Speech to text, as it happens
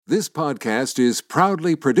This podcast is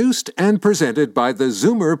proudly produced and presented by the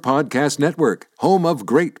Zoomer Podcast Network, home of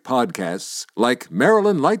great podcasts like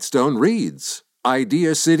Marilyn Lightstone Reads,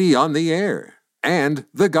 Idea City on the Air, and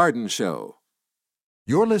The Garden Show.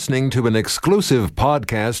 You're listening to an exclusive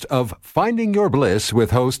podcast of Finding Your Bliss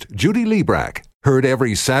with host Judy Liebrack, heard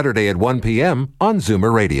every Saturday at 1 p.m. on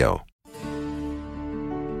Zoomer Radio.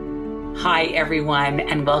 Hi, everyone,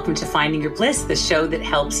 and welcome to Finding Your Bliss, the show that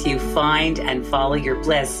helps you find and follow your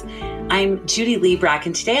bliss. I'm Judy Liebrack,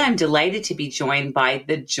 and today I'm delighted to be joined by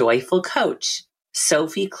the joyful coach,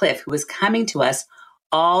 Sophie Cliff, who is coming to us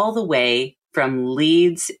all the way from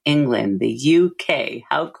Leeds, England, the UK.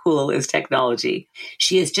 How cool is technology?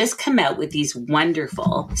 She has just come out with these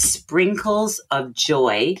wonderful Sprinkles of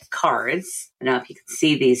Joy cards. I don't know if you can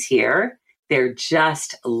see these here. They're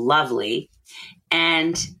just lovely.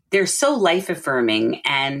 And they're so life-affirming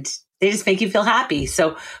and they just make you feel happy.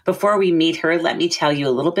 So before we meet her, let me tell you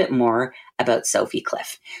a little bit more about Sophie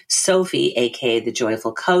Cliff. Sophie, aka the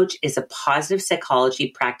Joyful Coach, is a positive psychology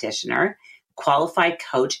practitioner, qualified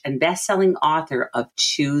coach, and best-selling author of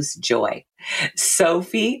Choose Joy.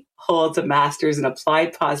 Sophie holds a master's in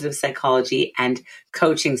applied positive psychology and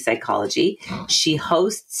coaching psychology. She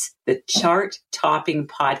hosts the chart-topping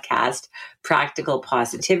podcast, Practical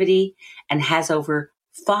Positivity, and has over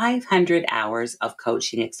 500 hours of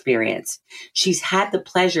coaching experience. She's had the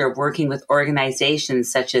pleasure of working with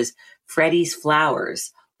organizations such as Freddie's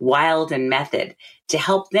Flowers, Wild and Method to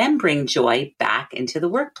help them bring joy back into the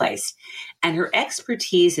workplace. And her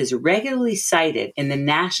expertise is regularly cited in the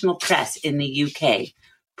national press in the UK.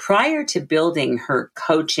 Prior to building her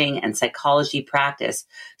coaching and psychology practice,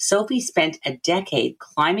 Sophie spent a decade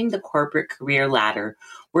climbing the corporate career ladder,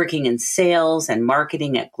 working in sales and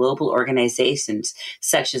marketing at global organizations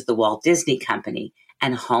such as the Walt Disney Company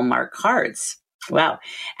and Hallmark Cards. Wow.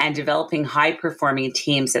 And developing high-performing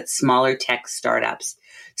teams at smaller tech startups.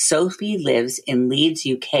 Sophie lives in Leeds,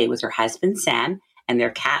 UK with her husband, Sam, and their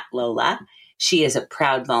cat, Lola. She is a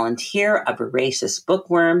proud volunteer, a voracious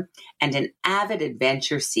bookworm, and an avid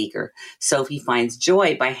adventure seeker. Sophie finds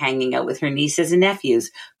joy by hanging out with her nieces and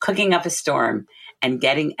nephews, cooking up a storm, and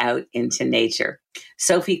getting out into nature.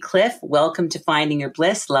 Sophie Cliff, welcome to Finding Your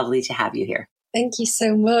Bliss. Lovely to have you here. Thank you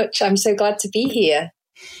so much. I'm so glad to be here.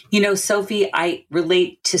 You know, Sophie, I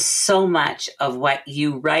relate to so much of what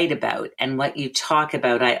you write about and what you talk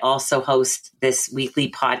about. I also host this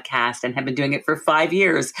weekly podcast and have been doing it for 5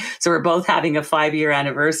 years. So we're both having a 5-year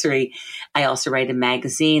anniversary. I also write a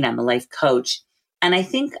magazine. I'm a life coach. And I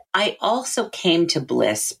think I also came to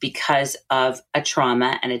bliss because of a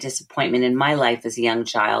trauma and a disappointment in my life as a young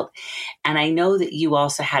child. And I know that you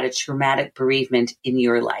also had a traumatic bereavement in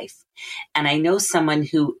your life. And I know someone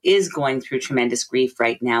who is going through tremendous grief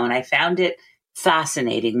right now. And I found it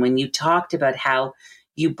fascinating when you talked about how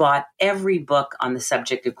you bought every book on the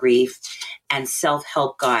subject of grief and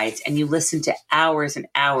self-help guides, and you listened to hours and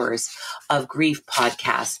hours of grief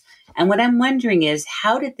podcasts. And what I'm wondering is,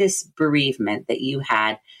 how did this bereavement that you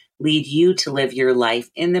had lead you to live your life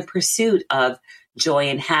in the pursuit of joy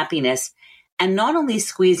and happiness, and not only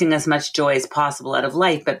squeezing as much joy as possible out of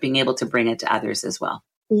life, but being able to bring it to others as well?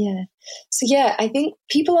 Yeah. I think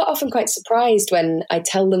people are often quite surprised when I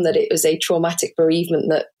tell them that it was a traumatic bereavement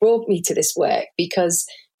that brought me to this work, because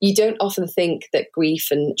you don't often think that grief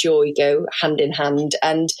and joy go hand in hand.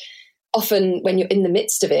 And often when you're in the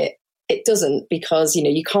midst of it, it doesn't, because,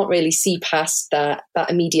 you can't really see past that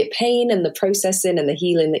immediate pain and the processing and the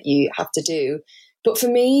healing that you have to do. But for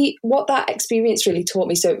me, what that experience really taught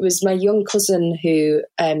me, so it was my young cousin who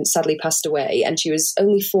sadly passed away, and she was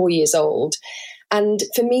only 4 years old. And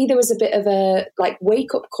for me, there was a bit of a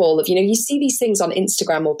wake up call of, you see these things on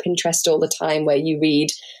Instagram or Pinterest all the time where you read,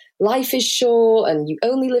 life is short and you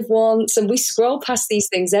only live once. And we scroll past these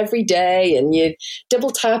things every day and you double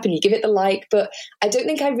tap and you give it the like. But I don't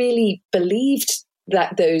think I really believed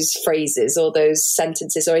that those phrases or those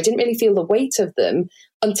sentences, or I didn't really feel the weight of them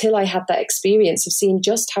until I had that experience of seeing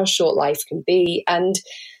just how short life can be. And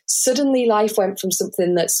suddenly life went from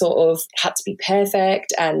something that sort of had to be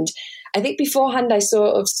perfect, and I think beforehand I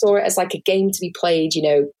sort of saw it as like a game to be played,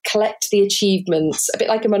 collect the achievements, a bit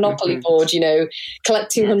like a Monopoly board,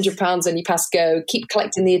 collect £200 and you pass go, keep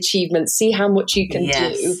collecting the achievements, see how much you can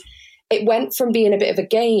do. It went from being a bit of a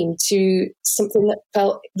game to something that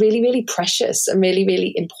felt really, really precious and really,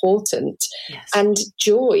 really important. Yes. And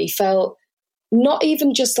joy felt not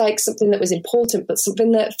even just like something that was important, but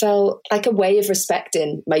something that felt like a way of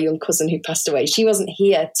respecting my young cousin who passed away. She wasn't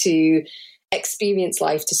here to experience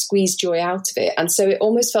life, to squeeze joy out of it. And so it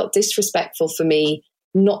almost felt disrespectful for me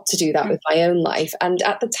not to do that with my own life. And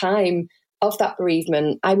at the time, of that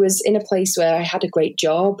bereavement, I was in a place where I had a great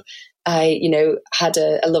job. I, had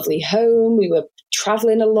a lovely home. We were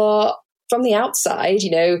traveling a lot. From the outside,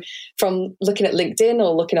 from looking at LinkedIn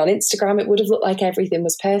or looking on Instagram, it would have looked like everything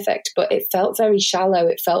was perfect, but it felt very shallow.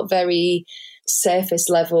 It felt very surface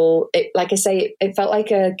level. Like I say, it felt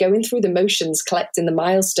like going through the motions, collecting the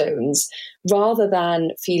milestones, rather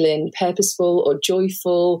than feeling purposeful or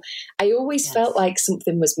joyful. I always felt like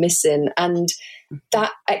something was missing. And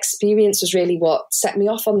that experience was really what set me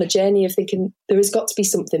off on the journey of thinking there has got to be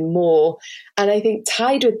something more. And I think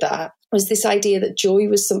tied with that was this idea that joy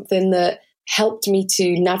was something that helped me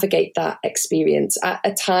to navigate that experience at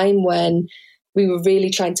a time when we were really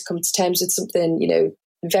trying to come to terms with something,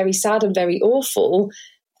 very sad and very awful.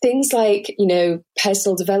 Things like,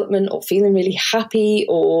 personal development or feeling really happy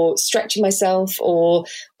or stretching myself or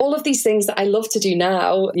all of these things that I love to do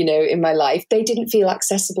now, in my life, they didn't feel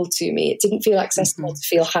accessible to me. It didn't feel accessible to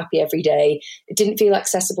feel happy every day. It didn't feel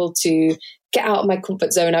accessible to get out of my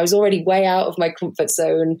comfort zone. I was already way out of my comfort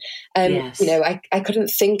zone. I couldn't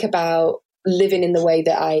think about living in the way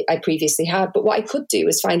that I previously had. But what I could do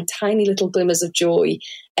was find tiny little glimmers of joy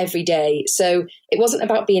every day. So it wasn't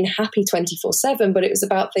about being happy 24/7, but it was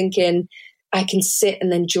about thinking, I can sit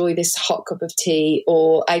and enjoy this hot cup of tea,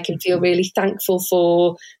 or I can feel really thankful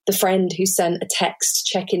for the friend who sent a text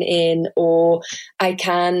checking in, or I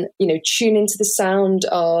can, tune into the sound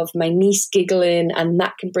of my niece giggling, and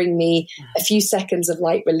that can bring me a few seconds of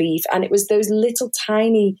light relief. And it was those little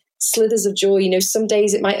tiny slithers of joy. Some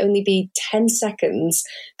days it might only be 10 seconds,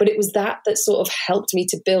 but it was that sort of helped me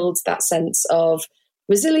to build that sense of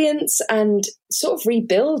resilience and sort of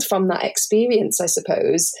rebuild from that experience, I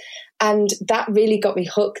suppose. And that really got me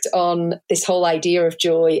hooked on this whole idea of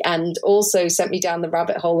joy, and also sent me down the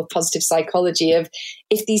rabbit hole of positive psychology of,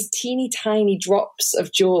 if these teeny tiny drops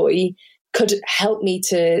of joy could help me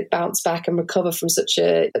to bounce back and recover from such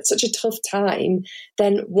a tough time,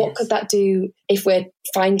 then what could that do if we're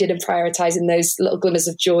finding and prioritizing those little glimmers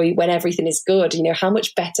of joy when everything is good? How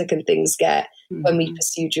much better can things get when we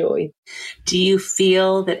pursue joy? Do you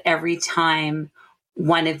feel that every time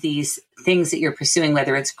one of these things that you're pursuing,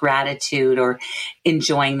 whether it's gratitude or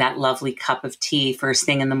enjoying that lovely cup of tea first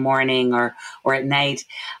thing in the morning or at night,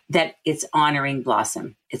 that it's honoring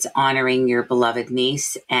Blossom, it's honoring your beloved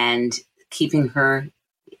niece and keeping her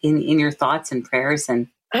in your thoughts and prayers? And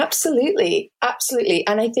Absolutely.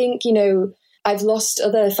 And I think, I've lost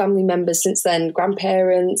other family members since then,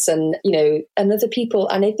 grandparents and other people.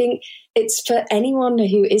 And I think it's for anyone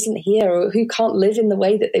who isn't here or who can't live in the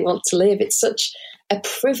way that they want to live, it's such a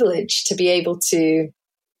privilege to be able to,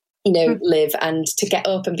 live and to get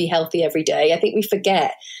up and be healthy every day. I think we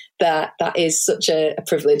forget that is such a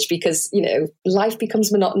privilege because, life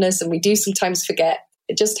becomes monotonous and we do sometimes forget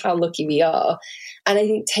just how lucky we are. And I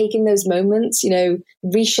think taking those moments,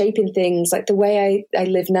 reshaping things like the way I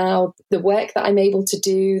live now, the work that I'm able to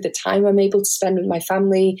do, the time I'm able to spend with my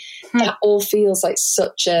family, that all feels like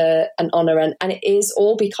such an honor. And it is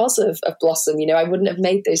all because of Blossom. I wouldn't have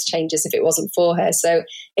made those changes if it wasn't for her. So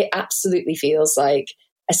it absolutely feels like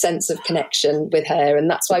a sense of connection with her. And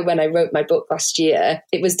that's why when I wrote my book last year,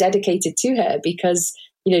 it was dedicated to her because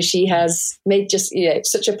she has made just,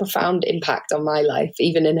 such a profound impact on my life,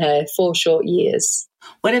 even in her 4 short years.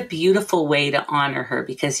 What a beautiful way to honor her,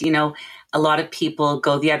 because, a lot of people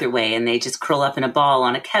go the other way and they just curl up in a ball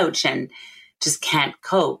on a couch and just can't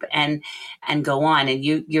cope and go on. And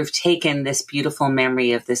you've taken this beautiful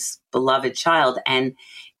memory of this beloved child and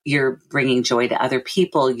you're bringing joy to other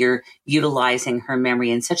people. You're utilizing her memory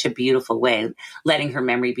in such a beautiful way, letting her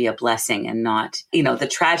memory be a blessing and not, the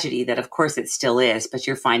tragedy that of course it still is, but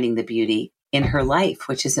you're finding the beauty in her life,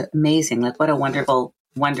 which is amazing. Like what a wonderful,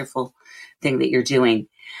 wonderful thing that you're doing.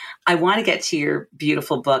 I want to get to your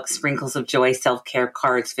beautiful book, Sprinkles of Joy, Self-Care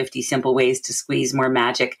Cards, 50 Simple Ways to Squeeze More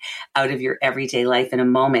Magic Out of Your Everyday Life in a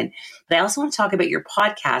Moment. But I also want to talk about your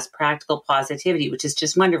podcast, Practical Positivity, which is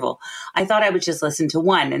just wonderful. I thought I would just listen to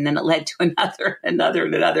one, and then it led to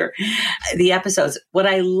another. The episodes. What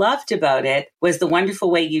I loved about it was the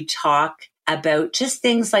wonderful way you talk about just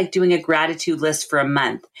things like doing a gratitude list for a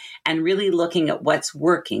month and really looking at what's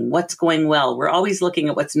working, what's going well. We're always looking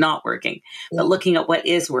at what's not working, but looking at what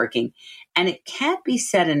is working. And it can't be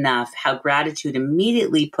said enough how gratitude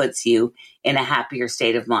immediately puts you in a happier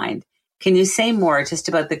state of mind. Can you say more just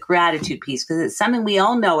about the gratitude piece? Because it's something we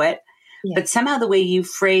all know it, but somehow the way you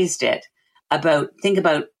phrased it think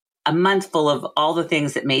about a month full of all the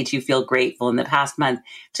things that made you feel grateful in the past month.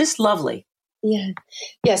 Just lovely.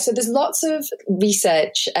 Yeah. So there's lots of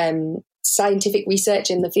research, scientific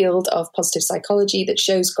research in the field of positive psychology that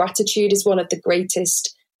shows gratitude is one of the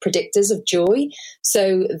greatest predictors of joy.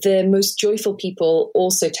 So the most joyful people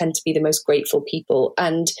also tend to be the most grateful people.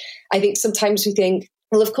 And I think sometimes we think,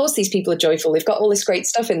 well, of course, these people are joyful. They've got all this great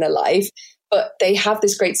stuff in their life, but they have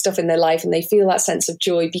this great stuff in their life and they feel that sense of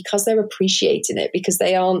joy because they're appreciating it, because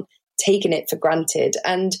they aren't taking it for granted.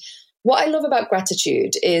 And what I love about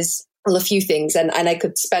gratitude is, well, a few things, and I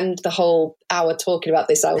could spend the whole hour talking about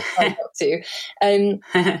this. I will try not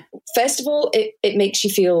to. First of all, it makes you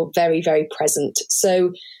feel very, very present.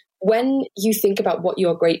 So when you think about what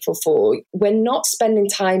you're grateful for, we're not spending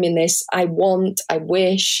time in this, I want, I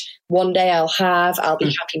wish, one day I'll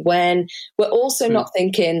be happy when. We're also not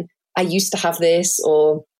thinking, I used to have this,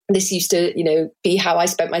 or this used to, be how I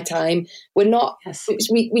spent my time. We're not,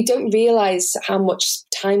 we don't realize how much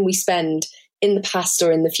time we spend in the past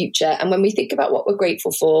or in the future. And when we think about what we're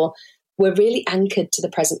grateful for, we're really anchored to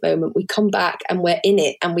the present moment. We come back and we're in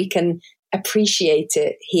it and we can appreciate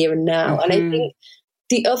it here and now. And I think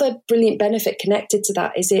the other brilliant benefit connected to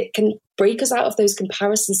that is it can break us out of those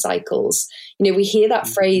comparison cycles. We hear that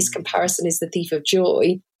phrase, comparison is the thief of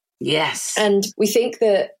joy. Yes. And we think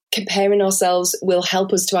that comparing ourselves will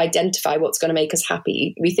help us to identify what's going to make us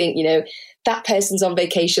happy. We think, that person's on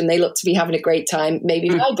vacation, they look to be having a great time. Maybe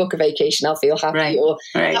if I book a vacation, I'll feel happy. Or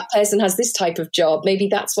that person has this type of job. Maybe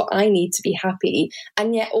that's what I need to be happy.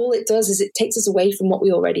 And yet all it does is it takes us away from what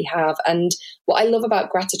we already have. And what I love about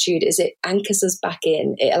gratitude is it anchors us back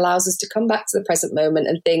in. It allows us to come back to the present moment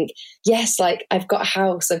and think, yes, like I've got a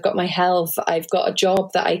house, I've got my health, I've got a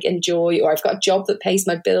job that I enjoy, or I've got a job that pays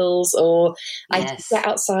my bills, or I can get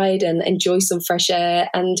outside and enjoy some fresh air.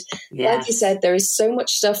 And like you said, there is so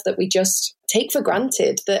much stuff that we just take for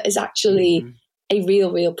granted that is actually a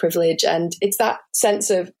real privilege. And it's that sense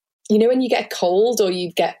of, when you get a cold or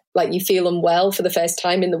you get like you feel unwell for the first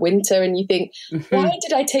time in the winter and you think, why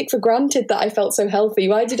did I take for granted that I felt so healthy?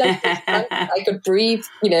 Why did I think I could breathe,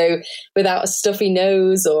 without a stuffy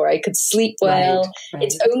nose, or I could sleep well? Right.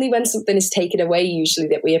 It's only when something is taken away usually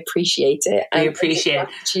that we appreciate it. And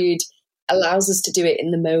gratitude allows us to do it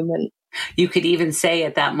in the moment. You could even say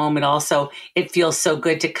at that moment also, it feels so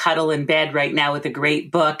good to cuddle in bed right now with a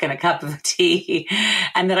great book and a cup of tea,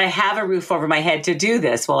 and that I have a roof over my head to do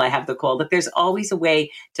this while I have the cold. But there's always a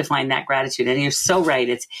way to find that gratitude. And you're so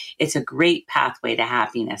right. It's a great pathway to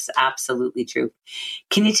happiness. Absolutely true.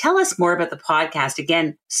 Can you tell us more about the podcast?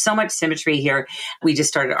 Again, so much symmetry here. We just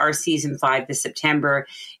started our season 5 this September.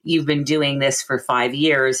 You've been doing this for 5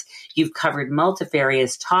 years. You've covered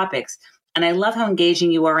multifarious topics. And I love how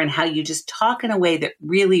engaging you are and how you just talk in a way that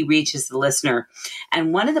really reaches the listener.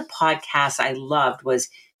 And one of the podcasts I loved was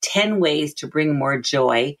 10 Ways to Bring More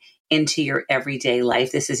Joy into Your Everyday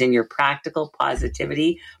Life. This is in your Practical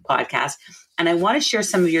Positivity podcast. And I want to share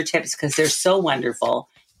some of your tips because they're so wonderful.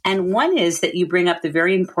 And one is that you bring up the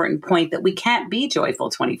very important point that we can't be joyful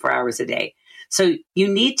 24 hours a day. So you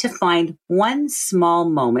need to find one small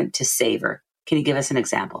moment to savor. Can you give us an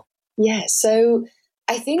example? Yeah, so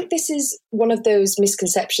I think this is one of those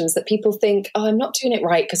misconceptions that people think, oh, I'm not doing it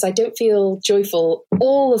right because I don't feel joyful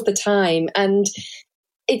all of the time. And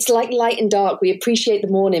it's like light and dark. We appreciate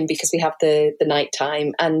the morning because we have the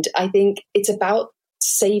nighttime. And I think it's about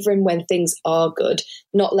savoring when things are good,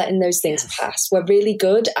 not letting those things pass. We're really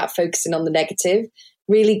good at focusing on the negative,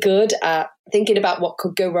 really good at thinking about what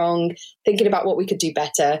could go wrong, thinking about what we could do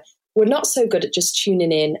better. We're not so good at just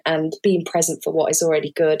tuning in and being present for what is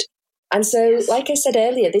already good. And so, like I said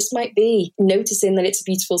earlier, this might be noticing that it's a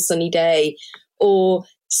beautiful sunny day, or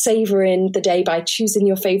savoring the day by choosing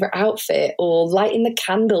your favorite outfit, or lighting the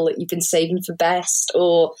candle that you've been saving for best,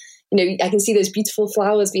 or, I can see those beautiful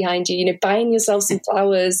flowers behind you, buying yourself some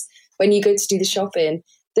flowers when you go to do the shopping.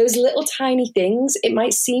 Those little tiny things, it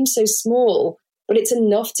might seem so small, but it's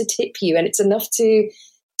enough to tip you, and it's enough to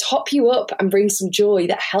top you up and bring some joy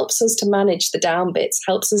that helps us to manage the down bits,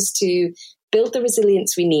 helps us to build the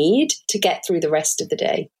resilience we need to get through the rest of the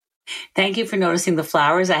day. Thank you for noticing the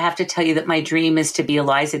flowers. I have to tell you that my dream is to be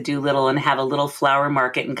Eliza Doolittle and have a little flower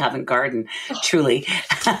market in Covent Garden. Truly.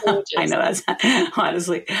 I know that's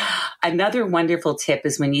honestly. Another wonderful tip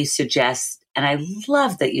is when you suggest, and I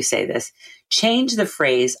love that you say this, change the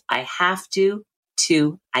phrase, I have to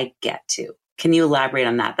I get to. Can you elaborate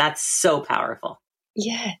on that? That's so powerful.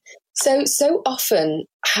 Yeah. So often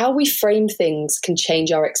how we frame things can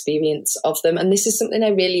change our experience of them. And this is something I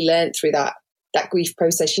really learned through that grief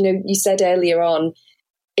process. You said earlier on,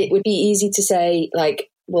 it would be easy to say like,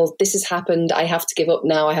 well, this has happened. I have to give up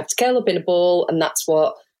now. I have to curl up in a ball and that's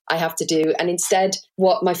what I have to do. And instead,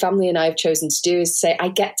 what my family and I have chosen to do is say, I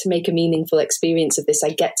get to make a meaningful experience of this. I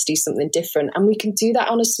get to do something different. And we can do that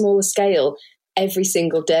on a smaller scale every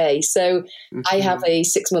single day. So I have a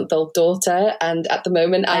 6-month-old daughter, and at the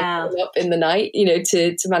moment I get up in the night,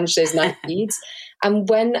 to manage those night feeds. And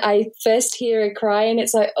when I first hear her crying,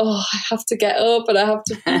 it's like, oh, I have to get up and I have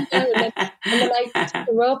to feed her. And then I pick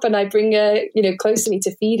her up and I bring her, close to me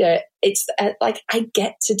to feed her. It's like, I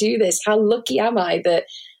get to do this. How lucky am I that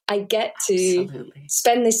I get to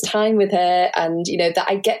spend this time with her, and, that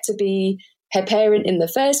I get to be her parent in the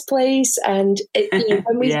first place. And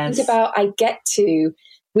when we think about,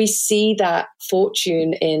 we see that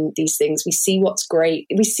fortune in these things. We see what's great.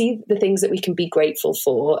 We see the things that we can be grateful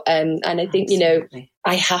for. And I think,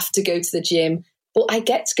 I have to go to the gym. Well, I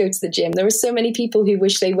get to go to the gym. There are so many people who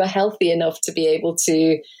wish they were healthy enough to be able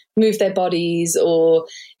to move their bodies, or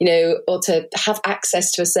to have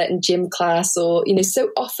access to a certain gym class, or, so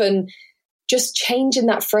often just changing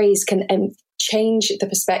that phrase can change the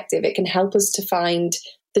perspective. It can help us to find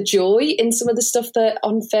the joy in some of the stuff that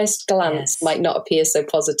on first glance might not appear so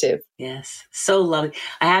positive. Yes. So lovely.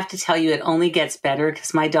 I have to tell you, it only gets better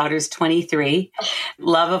because my daughter's 23,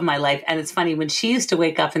 love of my life. And it's funny, when she used to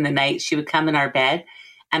wake up in the night, she would come in our bed,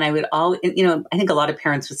 and I would I think a lot of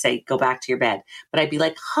parents would say, go back to your bed. But I'd be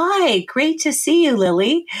like, hi, great to see you,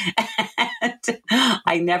 Lily. And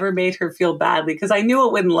I never made her feel badly because I knew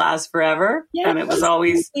it wouldn't last forever. Yeah, and it was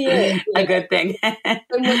always a good thing.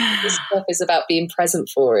 This stuff is about being present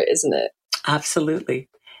for it, isn't it? Absolutely.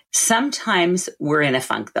 Sometimes we're in a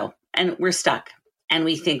funk, though, and we're stuck, and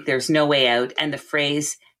we think there's no way out. And the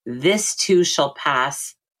phrase, this too shall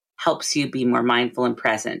pass, helps you be more mindful and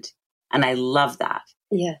present. And I love that.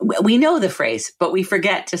 Yeah. We know the phrase, but we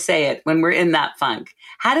forget to say it when we're in that funk.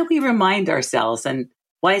 How do we remind ourselves, and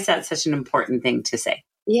why is that such an important thing to say?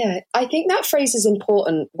 Yeah, I think that phrase is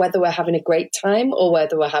important whether we're having a great time or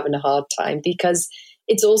whether we're having a hard time, because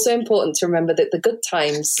it's also important to remember that the good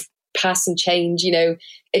times pass and change.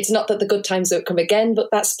 It's not that the good times don't come again, but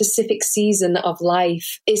that specific season of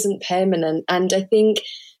life isn't permanent. And I think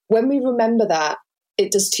when we remember that,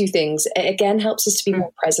 it does two things. It again helps us to be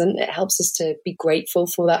more present. It helps us to be grateful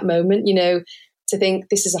for that moment, to think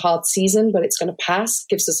this is a hard season, but it's going to pass,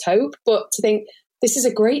 gives us hope. But to think this is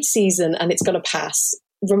a great season and it's going to pass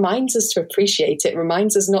reminds us to appreciate it,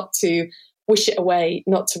 reminds us not to wish it away,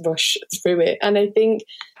 not to rush through it. And I think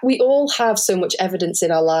we all have so much evidence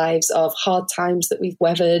in our lives of hard times that we've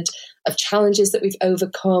weathered, of challenges that we've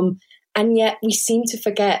overcome. And yet we seem to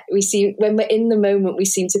forget. When we're in the moment, we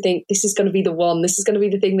seem to think this is going to be the one. This is going to be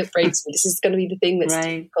the thing that breaks me. This is going to be the thing that's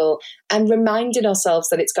difficult. And reminding ourselves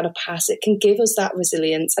that it's going to pass, it can give us that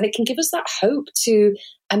resilience, and it can give us that hope to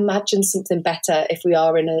imagine something better if we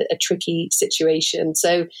are in a tricky situation.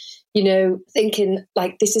 So, thinking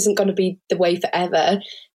like this isn't going to be the way forever,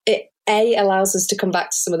 it allows us to come back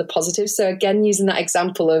to some of the positives. So again, using that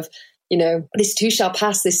example of, this too shall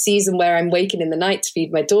pass, this season where I'm waking in the night to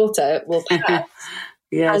feed my daughter will pass.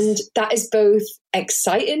 Yes. And that is both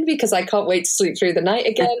exciting because I can't wait to sleep through the night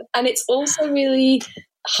again. And it's also really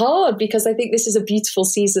hard because I think this is a beautiful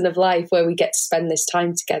season of life where we get to spend this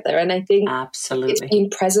time together. And I think it's being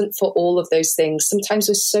present for all of those things. Sometimes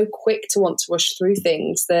we're so quick to want to rush through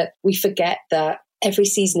things that we forget that every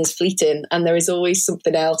season is fleeting and there is always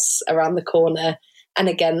something else around the corner. And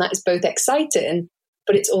again, that is both exciting,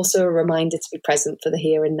 but it's also a reminder to be present for the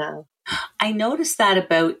here and now. I noticed that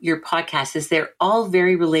about your podcast is they're all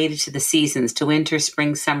very related to the seasons, to winter,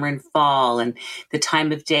 spring, summer, and fall, and the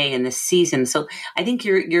time of day and the season. So I think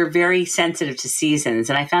you're very sensitive to seasons.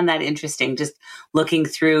 And I found that interesting just looking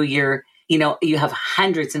through your, you have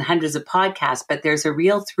hundreds and hundreds of podcasts, but there's a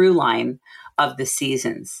real through line of the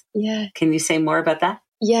seasons. Yeah. Can you say more about that?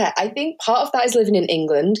 Yeah, I think part of that is living in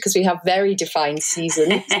England because we have very defined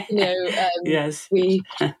seasons. Yes, we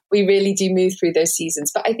really do move through those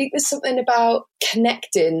seasons. But I think there's something about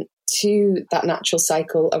connecting to that natural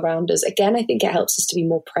cycle around us. Again, I think it helps us to be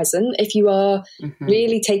more present. If you are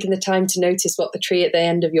really taking the time to notice what the tree at the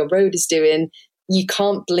end of your road is doing, you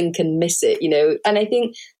can't blink and miss it, And I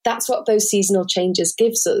think that's what those seasonal changes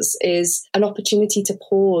gives us, is an opportunity to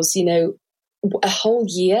pause. A whole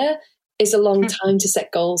year is a long time to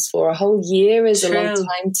set goals for. A whole year is a long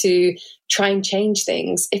time to try and change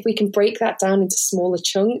things. If we can break that down into smaller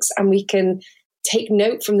chunks and we can take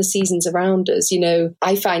note from the seasons around us,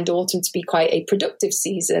 I find autumn to be quite a productive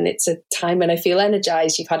season. It's a time when I feel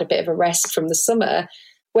energized. You've had a bit of a rest from the summer,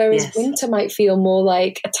 whereas winter might feel more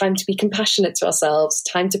like a time to be compassionate to ourselves,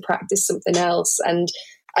 time to practice something else. And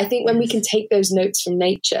I think when we can take those notes from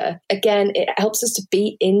nature, again, it helps us to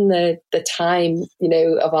be in the time,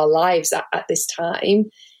 of our lives at this time.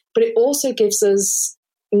 But it also gives us,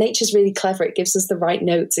 nature's really clever. It gives us the right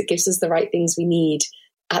notes. It gives us the right things we need.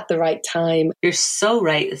 at the right time. You're so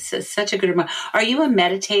right. It's such a good reminder. Are you a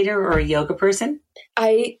meditator or a yoga person?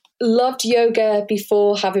 I loved yoga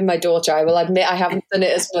before having my daughter. I will admit I haven't done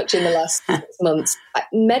it as much in the last 6 months.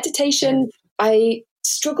 Meditation, I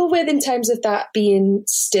struggle with in terms of that being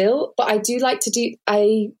still, but I do like to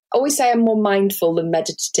I always say I'm more mindful than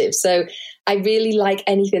meditative. So I really like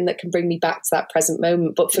anything that can bring me back to that present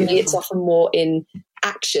moment. But for me, it's often more in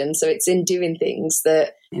action. So it's in doing things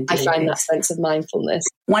that I find that sense of mindfulness.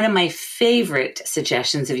 One of my favorite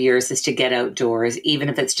suggestions of yours is to get outdoors, even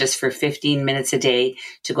if it's just for 15 minutes a day,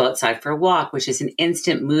 to go outside for a walk, which is an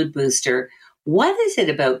instant mood booster. What is it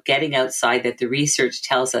about getting outside that the research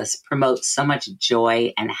tells us promotes so much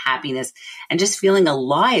joy and happiness and just feeling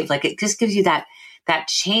alive? Like it just gives you that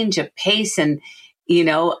change of pace and, you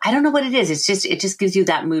know, I don't know what it is. It just gives you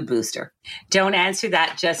that mood booster. Don't answer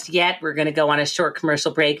that just yet. We're going to go on a short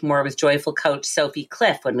commercial break. More with joyful coach Sophie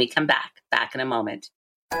Cliff when we come back. Back in a moment.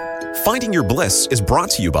 Finding Your Bliss is brought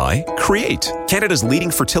to you by Create, Canada's leading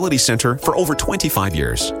fertility centre for over 25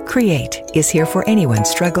 years. Create is here for anyone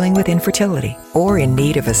struggling with infertility or in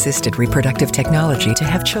need of assisted reproductive technology to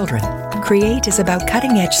have children. Create is about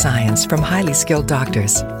cutting-edge science from highly skilled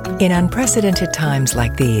doctors. In unprecedented times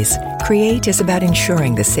like these, Create is about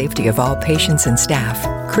ensuring the safety of all patients and staff.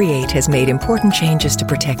 Create has made important changes to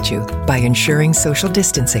protect you by ensuring social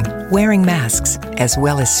distancing, wearing masks, as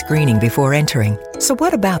well as screening before entering. So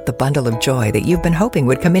what about the bundle of joy that you've been hoping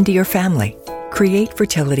would come into your family? Create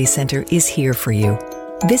Fertility Center is here for you.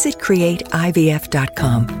 Visit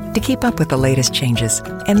createivf.com to keep up with the latest changes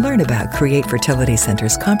and learn about Create Fertility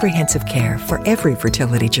Center's comprehensive care for every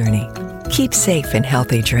fertility journey. Keep safe and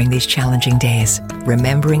healthy during these challenging days,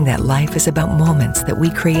 remembering that life is about moments that we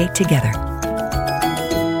create together.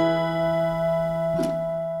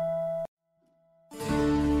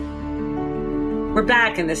 We're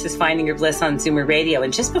back, and this is Finding Your Bliss on Zoomer Radio.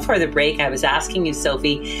 And just before the break, I was asking you,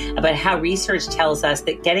 Sophie, about how research tells us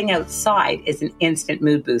that getting outside is an instant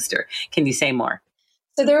mood booster. Can you say more?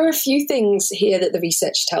 So there are a few things here that the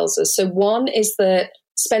research tells us. So one is that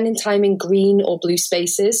spending time in green or blue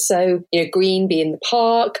spaces. So, you know, green being the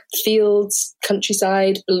park, fields,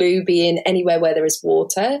 countryside, blue being anywhere where there is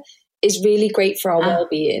water, is really great for our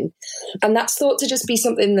well-being. And that's thought to just be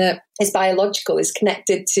something that is biological, is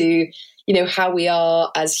connected to, you know, how we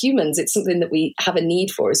are as humans. It's something that we have a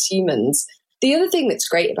need for as humans. The other thing that's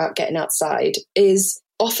great about getting outside is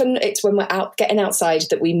often it's when we're out getting outside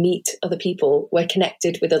that we meet other people. We're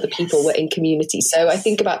connected with other people. We're in community. So I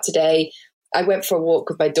think about today, I went for a walk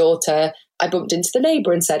with my daughter. I bumped into the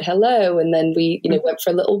neighbour and said hello. And then we, went for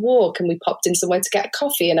a little walk and we popped in somewhere to get a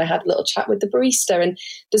coffee and I had a little chat with the barista. And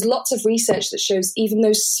there's lots of research that shows even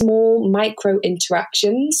those small micro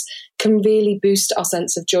interactions can really boost our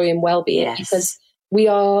sense of joy and well-being because we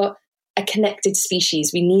are a connected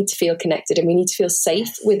species. We need to feel connected and we need to feel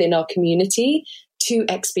safe within our community to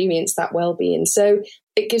experience that well-being. So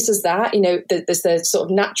it gives us that, there's the sort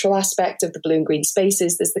of natural aspect of the blue and green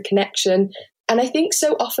spaces, there's the connection. And I think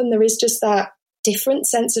so often there is just that different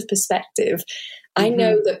sense of perspective. I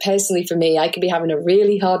know that personally for me, I can be having a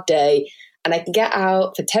really hard day and I can get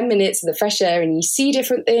out for 10 minutes in the fresh air and you see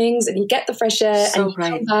different things and you get the fresh air and you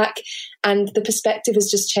come back and the perspective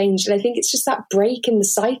has just changed. And I think it's just that break in the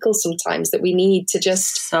cycle sometimes that we need to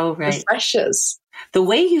just refresh us. The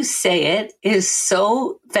way you say it is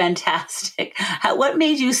so fantastic. What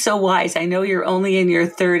made you so wise? I know you're only in your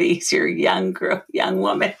 30s. You're a young girl, young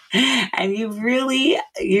woman, and you're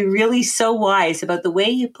really so wise about the way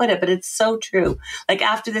you put it. But it's so true. Like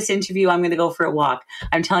after this interview, I'm going to go for a walk.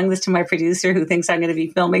 I'm telling this to my producer who thinks I'm going to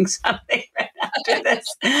be filming something right after this.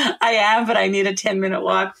 I am, but I need a 10-minute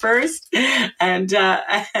walk first. And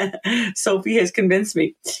Sophie has convinced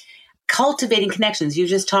me. Cultivating connections. You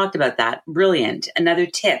just talked about that. Brilliant. Another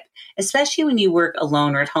tip, especially when you work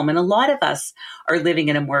alone or at home. And a lot of us are living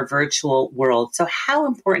in a more virtual world. So how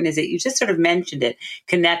important is it? You just sort of mentioned it.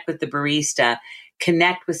 Connect with the barista,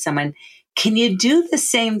 connect with someone. Can you do the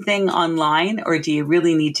same thing online or do you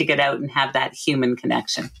really need to get out and have that human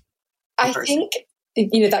connection? I think,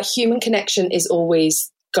 that human connection is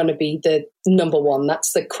always going to be the number one.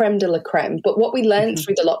 That's the creme de la creme. But what we learned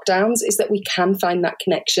through the lockdowns is that we can find that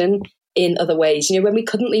connection in other ways. When we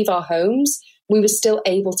couldn't leave our homes, we were still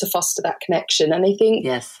able to foster that connection. And I think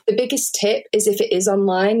the biggest tip is if it is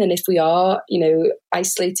online and if we are,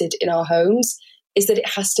 isolated in our homes, is that it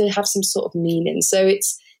has to have some sort of meaning. So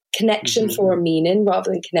it's connection for a meaning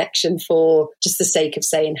rather than connection for just the sake of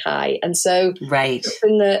saying hi. And so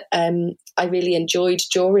something that I really enjoyed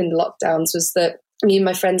during the lockdowns was that me and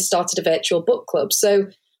my friends started a virtual book club. So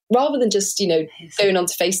rather than just, going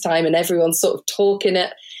onto FaceTime and everyone sort of talking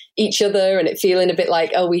at each other and it feeling a bit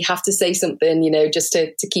like, oh, we have to say something, just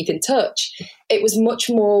to keep in touch. It was much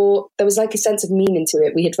more, there was like a sense of meaning to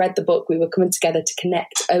it. We had read the book, we were coming together to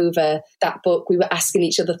connect over that book. We were asking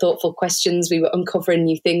each other thoughtful questions. We were uncovering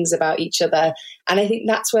new things about each other. And I think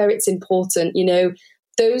that's where it's important,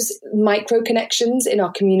 those micro connections in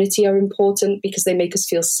our community are important because they make us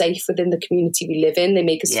feel safe within the community we live in. They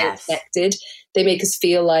make us feel connected. They make us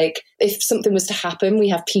feel like if something was to happen, we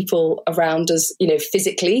have people around us,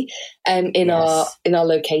 physically in our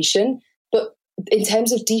location. But in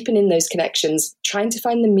terms of deepening those connections, trying to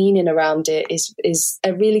find the meaning around it is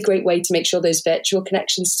a really great way to make sure those virtual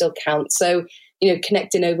connections still count. So,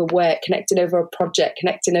 connecting over work, connecting over a project,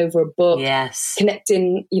 connecting over a book,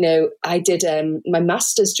 connecting, I did my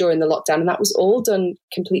master's during the lockdown and that was all done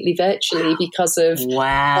completely virtually because of,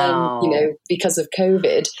 because of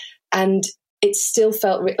COVID. And it still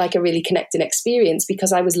felt like a really connecting experience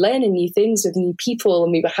because I was learning new things with new people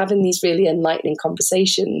and we were having these really enlightening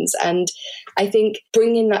conversations. And I think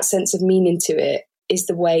bringing that sense of meaning to it is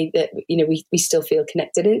the way that, we still feel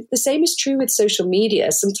connected. And the same is true with social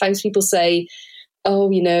media. Sometimes people say,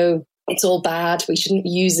 oh, it's all bad. We shouldn't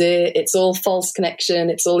use it. It's all false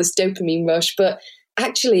connection. It's all this dopamine rush. But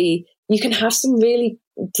actually, you can have some really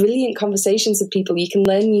brilliant conversations with people. You can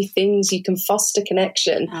learn new things. You can foster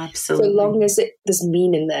connection. Absolutely. So long as there's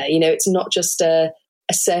meaning there. It's not just a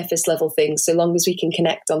surface level thing. So long as we can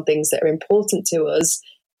connect on things that are important to us,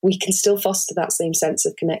 we can still foster that same sense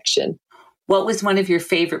of connection. What was one of your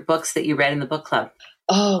favorite books that you read in the book club?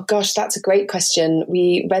 Oh, gosh, that's a great question.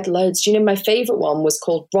 We read loads. Do you know my favorite one was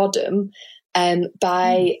called Rodham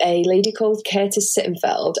by a lady called Curtis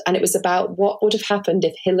Sittenfeld. And it was about what would have happened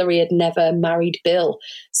if Hillary had never married Bill.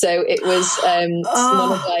 So it was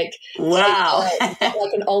sort of like, wow,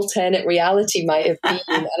 like an alternate reality might have been.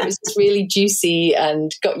 And it was just really juicy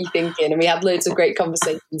and got you thinking. And we had loads of great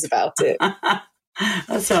conversations about it.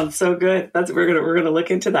 That sounds so good. We're gonna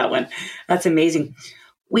look into that one. That's amazing.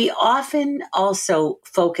 We often also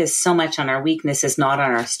focus so much on our weaknesses, not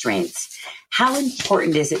on our strengths. How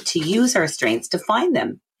important is it to use our strengths to find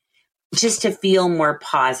them, just to feel more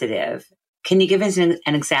positive? Can you give us an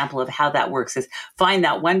example of how that works? Is find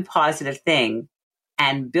that one positive thing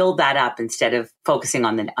and build that up instead of focusing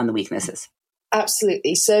on the weaknesses.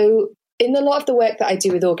 Absolutely. So in a lot of the work that I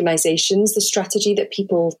do with organizations, the strategy that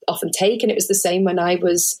people often take, and it was the same when I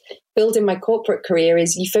was building my corporate career,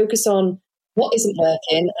 is you focus on what isn't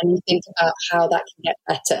working and you think about how that can get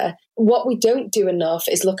better. What we don't do enough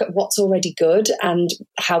is look at what's already good and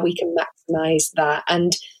how we can maximize that.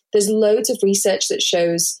 And there's loads of research that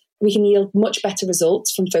shows we can yield much better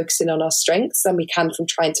results from focusing on our strengths than we can from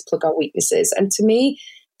trying to plug our weaknesses. And to me,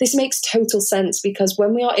 this makes total sense because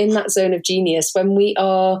when we are in that zone of genius, when we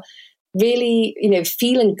are really,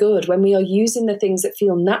 feeling good, when we are using the things that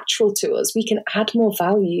feel natural to us, we can add more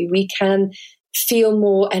value. We can feel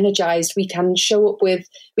more energized. We can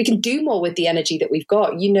we can do more with the energy that we've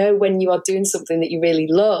got. When you are doing something that you really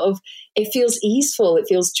love, it feels easeful. It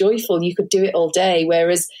feels joyful. You could do it all day.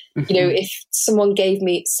 Whereas, if someone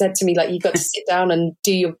said to me, like, you've got to sit down and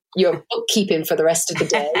do your bookkeeping for the rest of the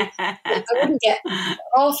day, I wouldn't get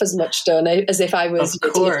half as much done as if I was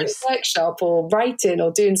doing a workshop or writing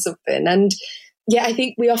or doing something. And yeah, I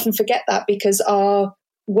think we often forget that because our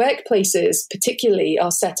workplaces particularly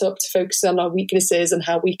are set up to focus on our weaknesses and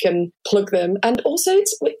how we can plug them. And also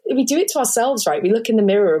we do it to ourselves, right? We look in the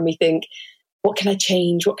mirror and we think, what can I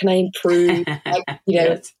change? What can I improve?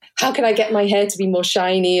 Yes. How can I get my hair to be more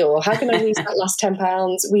shiny? Or how can I lose that last 10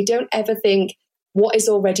 pounds? We don't ever think, what is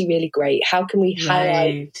already really great? How can we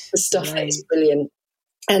highlight the stuff that is brilliant?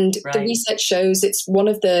 And the research shows it's one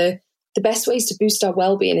of the best ways to boost our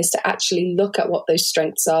well-being is to actually look at what those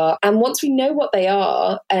strengths are. And once we know what they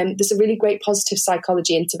are, there's a really great positive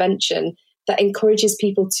psychology intervention that encourages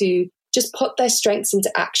people to just put their strengths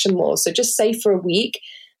into action more. So just say for a week,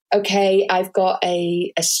 okay, I've got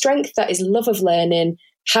a strength that is love of learning.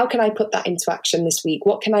 How can I put that into action this week?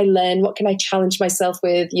 What can I learn? What can I challenge myself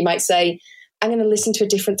with? You might say, I'm going to listen to a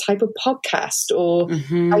different type of podcast, or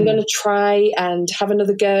I'm going to try and have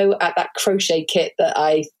another go at that crochet kit that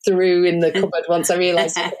I threw in the cupboard once I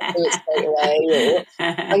realized I couldn't do it straight away. Or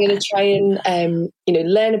I'm going to try and,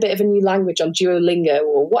 learn a bit of a new language on Duolingo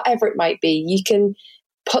or whatever it might be. You can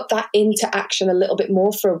put that into action a little bit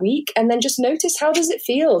more for a week and then just notice, how does it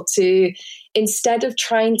feel to, instead of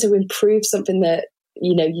trying to improve something that,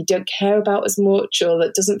 you don't care about as much or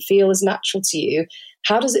that doesn't feel as natural to you,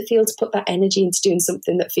 how does it feel to put that energy into doing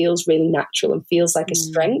something that feels really natural and feels like a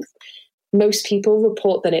strength? most people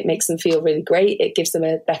report that it makes them feel really great. It gives them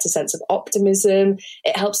a better sense of optimism.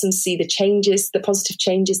 It helps them see the changes, the positive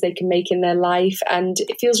changes they can make in their life. And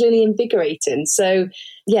it feels really invigorating. So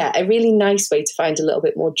yeah, a really nice way to find a little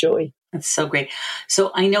bit more joy. That's so great.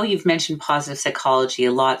 So I know you've mentioned positive psychology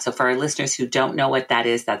a lot. So for our listeners who don't know what that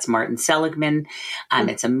is, that's Martin Seligman.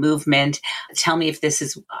 It's a movement. Tell me if this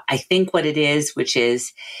is, I think what it is, which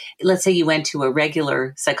is, let's say you went to a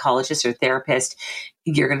regular psychologist or therapist.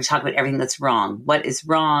 You're going to talk about everything that's wrong. What is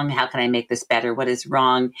wrong? How can I make this better? What is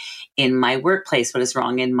wrong in my workplace? What is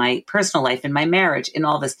wrong in my personal life, in my marriage, in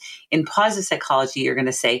all this? In positive psychology, you're going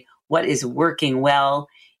to say, what is working well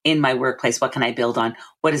in my workplace? What can I build on?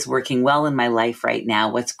 What is working well in my life right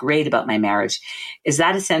now? What's great about my marriage? Is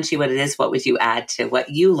that essentially what it is? What would you add to what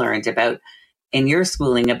you learned about in your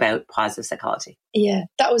schooling about positive psychology? Yeah,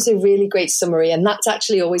 that was a really great summary. And that's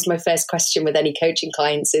actually always my first question with any coaching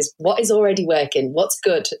clients is, what is already working? What's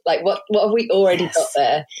good? Like, what have we already got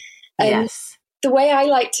there? Yes. The way I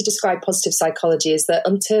like to describe positive psychology is that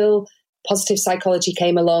until positive psychology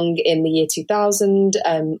came along in the year 2000,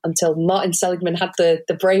 until Martin Seligman had the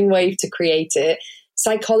brainwave to create it,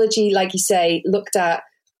 psychology, like you say, looked at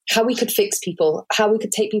how we could fix people, how we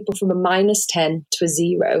could take people from a -10 to a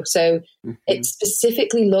 0. So it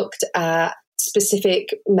specifically looked at specific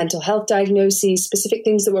mental health diagnoses, specific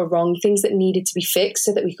things that were wrong, things that needed to be fixed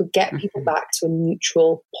so that we could get people back to a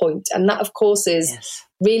neutral point. And that, of course, is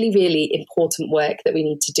really, really important work that we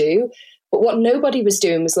need to do. But what nobody was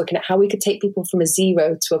doing was looking at how we could take people from a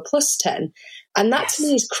 0 to a +10. And that to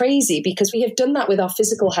me is crazy, because we have done that with our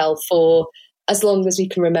physical health for as long as we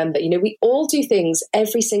can remember. You know, we all do things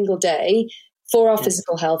every single day for our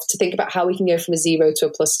physical health to think about how we can go from a 0 to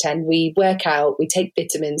a +10. We work out, we take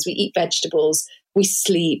vitamins, we eat vegetables, we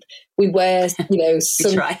sleep, we wear, you know,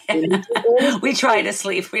 we try to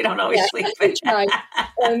sleep. We don't always sleep. We try.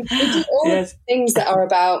 We do all things that are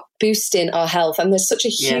about boosting our health. And there's such a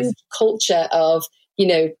huge culture of, you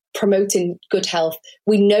know, promoting good health.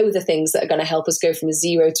 We know the things that are going to help us go from a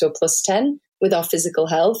 0 to a +10 with our physical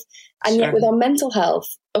health. And yet with our mental health,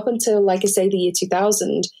 up until, like I say, the year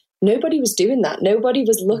 2000, nobody was doing that. Nobody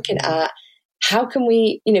was looking at how can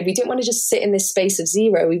we, you know, we didn't want to just sit in this space of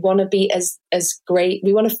 0. We want to be as great.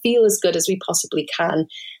 We want to feel as good as we possibly can.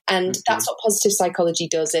 And that's what positive psychology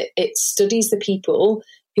does. It studies the people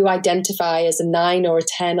who identify as a 9 or a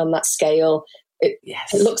 10 on that scale. It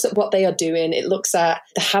looks at what they are doing. It looks at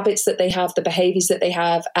the habits that they have, the behaviors that they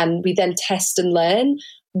have. And we then test and learn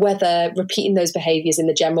whether repeating those behaviors in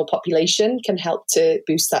the general population can help to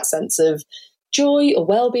boost that sense of joy or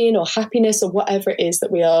well-being or happiness or whatever it is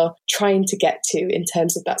that we are trying to get to in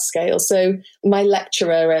terms of that scale. So my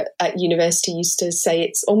lecturer at university used to say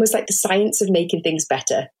it's almost like the science of making things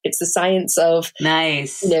better. It's the science of you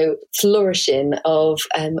know, flourishing, of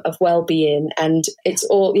well-being, and it's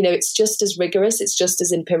all, you know, it's just as rigorous, it's just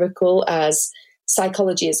as empirical as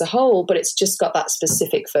psychology as a whole, but it's just got that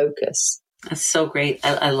specific focus. That's so great.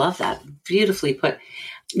 I love that. Beautifully put.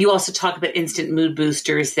 You also talk about instant mood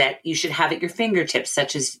boosters that you should have at your fingertips,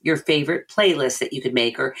 such as your favorite playlist that you could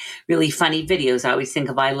make, or really funny videos. I always think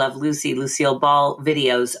of I Love Lucy, Lucille Ball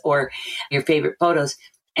videos, or your favorite photos.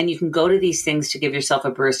 And you can go to these things to give yourself a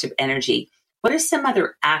burst of energy. What are some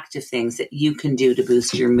other active things that you can do to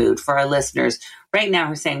boost your mood? For our listeners right now,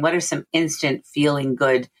 we're saying, what are some instant feeling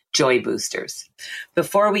good joy boosters?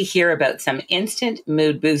 Before we hear about some instant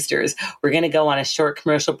mood boosters, we're going to go on a short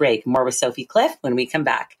commercial break. More with Sophie Cliff when we come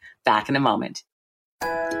back. Back in a moment.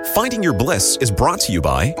 Finding Your Bliss is brought to you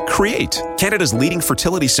by Create, Canada's leading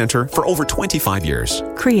fertility centre for over 25 years.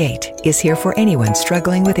 Create is here for anyone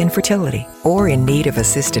struggling with infertility or in need of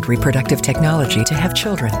assisted reproductive technology to have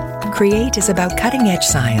children. Create is about cutting-edge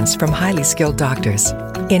science from highly skilled doctors.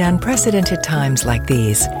 In unprecedented times like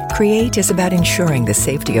these, Create is about ensuring the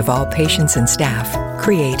safety of all patients and staff.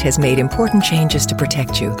 Create has made important changes to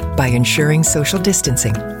protect you by ensuring social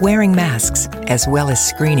distancing, wearing masks, as well as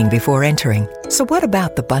screening before entering. So what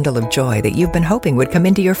about the bundle of joy that you've been hoping would come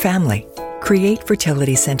into your family? Create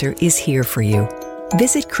Fertility Center is here for you.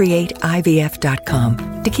 Visit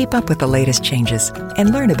createivf.com to keep up with the latest changes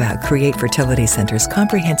and learn about Create Fertility Center's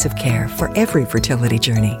comprehensive care for every fertility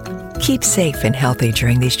journey. Keep safe and healthy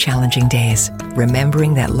during these challenging days,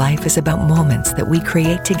 remembering that life is about moments that we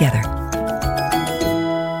create together.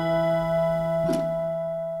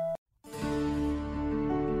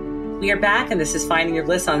 We are back, and this is Finding Your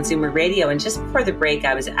Bliss on Zoomer Radio. And just before the break,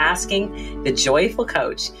 I was asking the joyful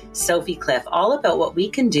coach, Sophie Cliff, all about what we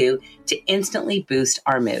can do to instantly boost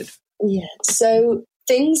our mood. Yeah, so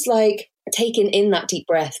things like taking in that deep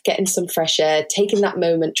breath, getting some fresh air, taking that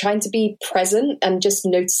moment, trying to be present and just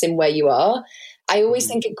noticing where you are. I always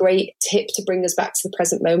think a great tip to bring us back to the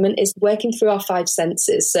present moment is working through our five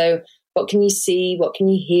senses. So what can you see? What can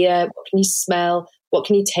you hear? What can you smell? What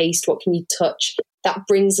can you taste? What can you touch? That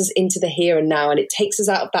brings us into the here and now, and it takes us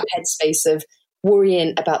out of that headspace of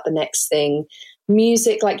worrying about the next thing.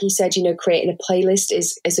 Music, like you said, creating a playlist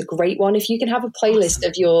is a great one. If you can have a playlist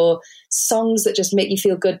of your songs that just make you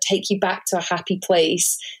feel good, take you back to a happy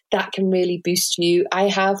place, that can really boost you. I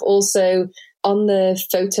have also on the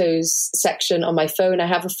photos section on my phone, I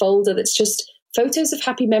have a folder that's just photos of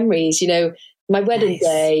happy memories, my wedding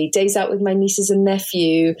day, days out with my nieces and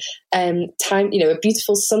nephew, time, a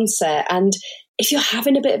beautiful sunset. And if you're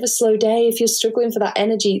having a bit of a slow day, if you're struggling for that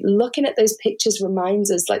energy, looking at those pictures reminds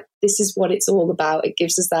us like this is what it's all about. It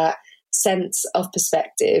gives us that sense of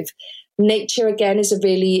perspective. Nature, again, is a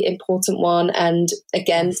really important one. And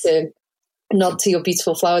again, to nod to your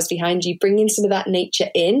beautiful flowers behind you, bringing some of that nature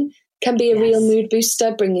in can be a real mood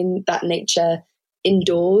booster. Bringing that nature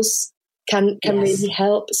indoors can really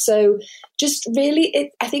help. So just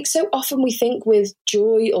really, I think so often we think with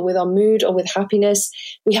joy or with our mood or with happiness,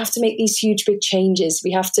 we have to make these huge, big changes.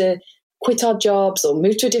 We have to quit our jobs or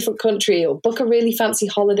move to a different country or book a really fancy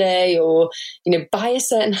holiday or, buy a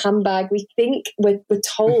certain handbag. We think we're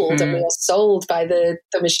told and we are sold by the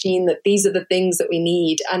machine that these are the things that we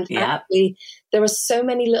need. And actually, there are so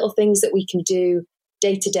many little things that we can do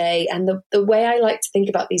day to day. And the way I like to think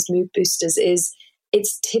about these mood boosters is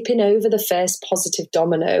it's tipping over the first positive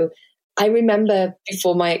domino. I remember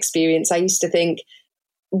before my experience, I used to think,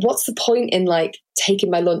 what's the point in taking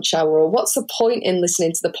my lunch hour, or what's the point in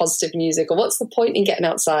listening to the positive music, or what's the point in getting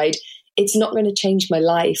outside? It's not going to change my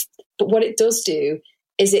life. But what it does do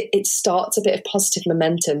is it starts a bit of positive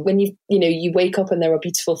momentum. When you wake up and there are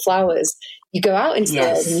beautiful flowers, you go out into the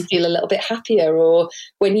world and you feel a little bit happier. Or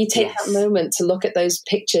when you take that moment to look at those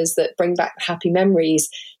pictures that bring back happy memories,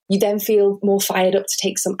 you then feel more fired up to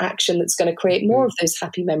take some action that's going to create more of those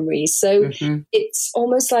happy memories. So it's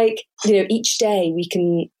almost like, each day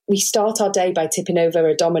we start our day by tipping over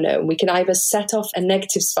a domino, and we can either set off a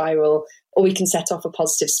negative spiral or we can set off a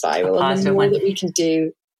positive spiral. And the more that we can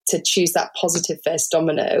do to choose that positive first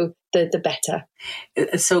domino, the better.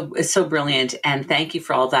 It's so brilliant. And thank you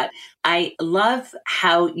for all that. I love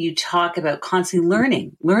how you talk about constantly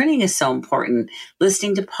learning. Learning is so important.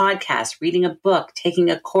 Listening to podcasts, reading a book, taking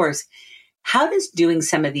a course. How does doing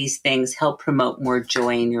some of these things help promote more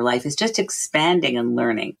joy in your life? Is just expanding and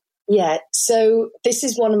learning. Yeah. So this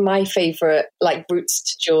is one of my favorite routes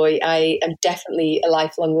to joy. I am definitely a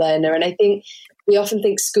lifelong learner. And I think we often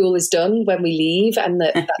think school is done when we leave and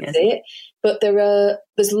that's it. But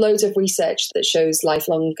there's loads of research that shows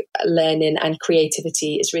lifelong learning and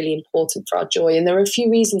creativity is really important for our joy. And there are a few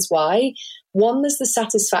reasons why. One, there's the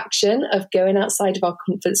satisfaction of going outside of our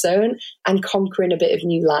comfort zone and conquering a bit of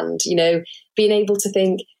new land. Being able to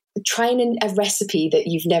think, trying a recipe that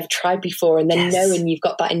you've never tried before and then knowing you've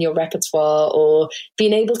got that in your repertoire, or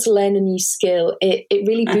being able to learn a new skill, it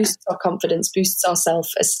really boosts our confidence, boosts our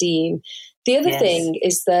self-esteem. The other thing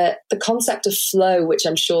is that the concept of flow, which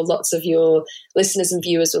I'm sure lots of your listeners and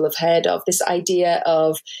viewers will have heard of, this idea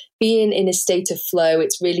of being in a state of flow,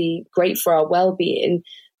 it's really great for our well-being.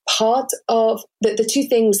 Part of the two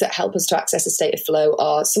things that help us to access a state of flow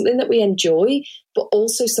are something that we enjoy, but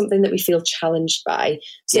also something that we feel challenged by.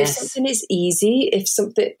 So if something is easy, if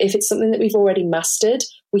it's something that we've already mastered,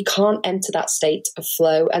 we can't enter that state of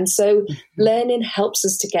flow. And so learning helps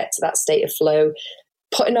us to get to that state of flow.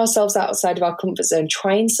 Putting ourselves outside of our comfort zone,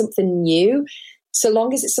 trying something new, so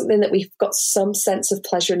long as it's something that we've got some sense of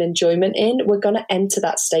pleasure and enjoyment in, we're going to enter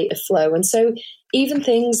that state of flow. And so even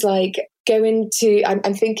things like going to,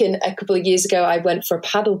 I'm thinking a couple of years ago, I went for a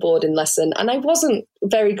paddleboarding lesson and I wasn't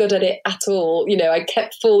very good at it at all. I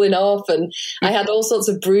kept falling off and I had all sorts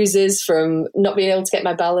of bruises from not being able to get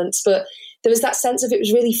my balance. But there was that sense of it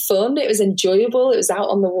was really fun. It was enjoyable. It was out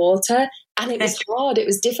on the water. And it was hard. It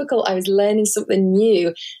was difficult. I was learning something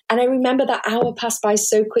new. And I remember that hour passed by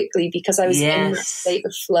so quickly because I was in that state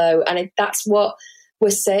of flow. And that's what we're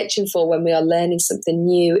searching for when we are learning something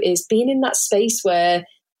new, is being in that space where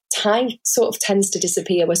time sort of tends to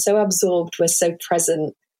disappear. We're so absorbed, we're so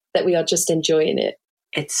present that we are just enjoying it.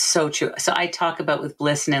 It's so true. So I talk about with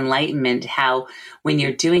bliss and enlightenment, how when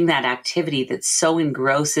you're doing that activity that so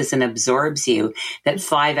engrosses and absorbs you that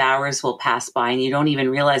 5 hours will pass by and you don't even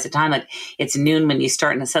realize the time. Like it's noon when you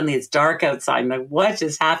start and suddenly it's dark outside. I'm like, what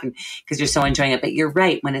just happened? Because you're so enjoying it. But you're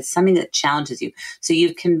right, when it's something that challenges you. So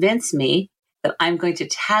you've convinced me that I'm going to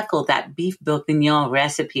tackle that beef bourguignon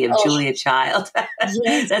recipe of Julia Child.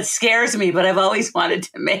 That scares me, but I've always wanted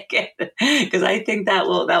to make it because I think that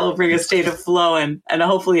will bring a state of flow and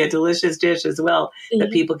hopefully a delicious dish as well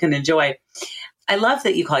that people can enjoy. I love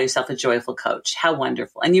that you call yourself a joyful coach. How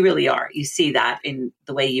wonderful. And you really are. You see that in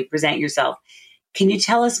the way you present yourself. Can you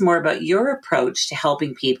tell us more about your approach to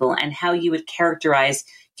helping people and how you would characterize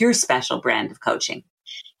your special brand of coaching?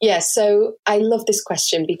 Yeah, so I love this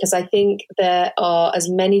question because I think there are as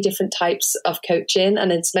many different types of coaching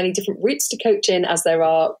and as many different routes to coaching as there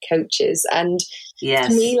are coaches. And yes,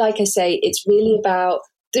 to me, like I say, it's really about,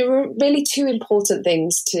 there are really two important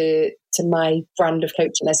things to my brand of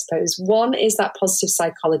coaching, I suppose. One is that positive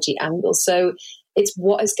psychology angle. So it's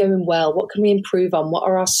what is going well, what can we improve on, what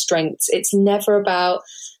are our strengths? It's never about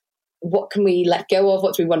what can we let go of,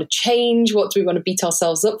 what do we want to change, what do we want to beat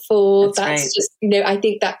ourselves up for. That's right. Just, I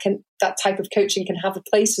think that type of coaching can have a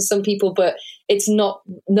place for some people, but it's not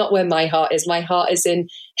where my heart is. My heart is in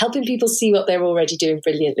helping people see what they're already doing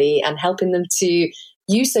brilliantly and helping them to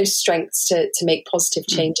use those strengths to make positive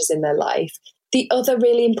changes in their life. The other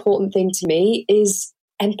really important thing to me is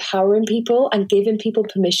empowering people and giving people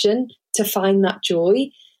permission to find that joy,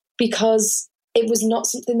 because it was not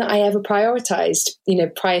something that I ever prioritized,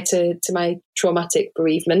 prior to my traumatic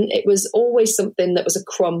bereavement. It was always something that was a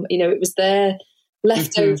crumb, it was there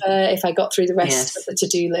left over if I got through the rest of the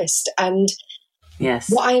to-do list. And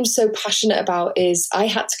what I am so passionate about is I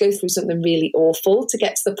had to go through something really awful to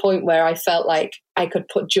get to the point where I felt like I could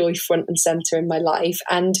put joy front and center in my life.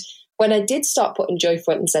 And when I did start putting joy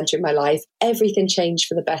front and center in my life, everything changed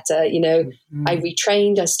for the better. I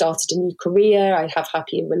retrained, I started a new career, I have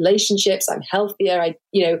happier relationships, I'm healthier.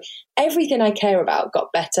 Everything I care about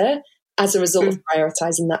got better as a result of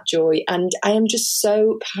prioritizing that joy. And I am just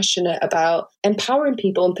so passionate about empowering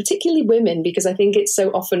people, and particularly women, because I think it's so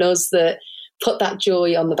often us that put that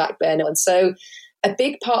joy on the back burner. And so a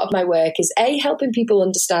big part of my work is helping people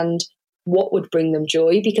understand what would bring them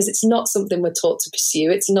joy, because it's not something we're taught to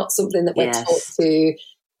pursue. It's not something that we're taught to,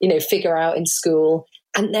 figure out in school.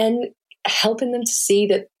 And then helping them to see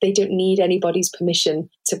that they don't need anybody's permission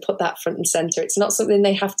to put that front and center. It's not something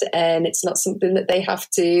they have to earn. It's not something that they have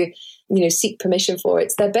to, seek permission for.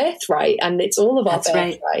 It's their birthright, and it's all of our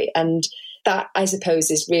birthright. Right. And that, I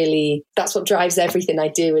suppose, is really, that's what drives everything I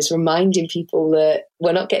do, is reminding people that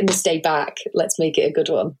we're not getting this day back. Let's make it a good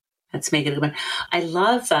one. Let's make it a good one. I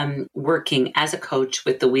love working as a coach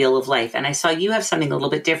with the Wheel of Life. And I saw you have something a little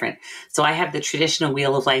bit different. So I have the traditional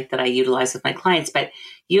Wheel of Life that I utilize with my clients, but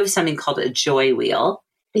you have something called a joy wheel.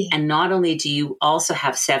 Yeah. And not only do you also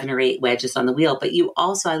have 7 or 8 wedges on the wheel, but you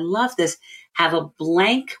also, I love this, have a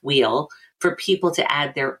blank wheel for people to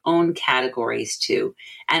add their own categories to.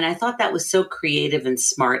 And I thought that was so creative and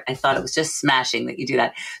smart. I thought it was just smashing that you do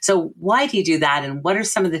that. So why do you do that? And what are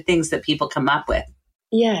some of the things that people come up with?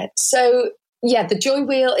 Yeah. So, the joy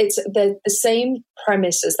wheel, it's the same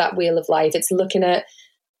premise as that Wheel of Life. It's looking at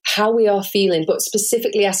how we are feeling, but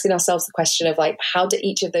specifically asking ourselves the question of how do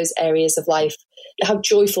each of those areas of life, how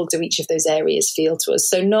joyful do each of those areas feel to us?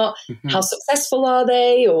 So not how successful are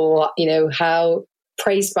they, or, how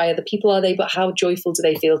praised by other people are they, but how joyful do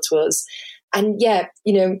they feel to us? And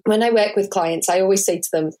when I work with clients, I always say to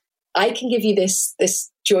them, I can give you this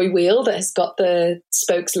joy wheel that has got the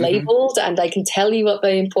spokes labeled, and I can tell you what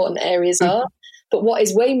the important areas are. But what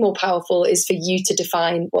is way more powerful is for you to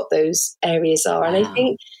define what those areas are. Wow. And I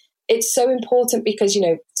think it's so important because,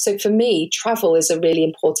 so for me, travel is a really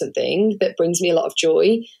important thing that brings me a lot of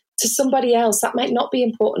joy. To somebody else, that might not be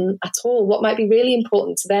important at all. What might be really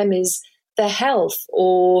important to them is their health,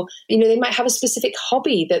 or, they might have a specific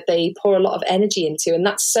hobby that they pour a lot of energy into. And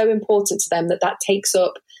that's so important to them that takes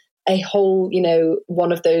up a whole,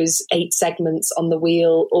 one of those 8 segments on the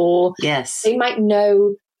wheel. Or they might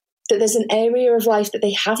know that there's an area of life that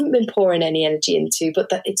they haven't been pouring any energy into, but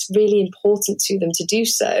that it's really important to them to do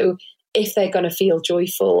so if they're going to feel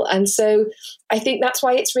joyful. And so I think that's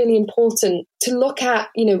why it's really important to look at,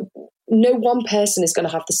 no one person is going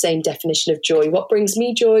to have the same definition of joy. What brings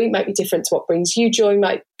me joy might be different to what brings you joy,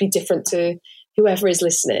 might be different to whoever is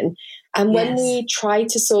listening. And when we try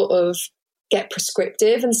to sort of get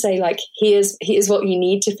prescriptive and say, here's what you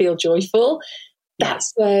need to feel joyful,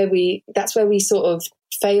 that's where we sort of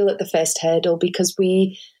fail at the first hurdle, because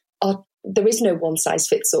there is no one size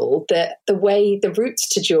fits all. The route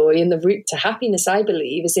to joy and the route to happiness, I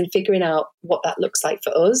believe, is in figuring out what that looks like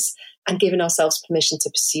for us and giving ourselves permission to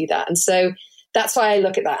pursue that. And so that's why I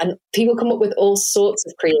look at that. And people come up with all sorts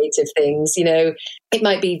of creative things. It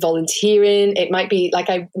might be volunteering. It might be,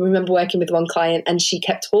 I remember working with one client, and she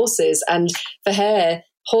kept horses. And for her,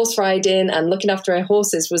 horse riding and looking after her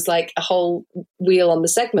horses was like a whole wheel on the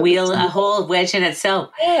segment. A whole wedge in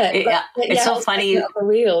itself. It's so funny. A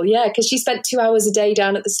wheel, because she spent 2 hours a day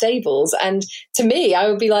down at the stables. And to me, I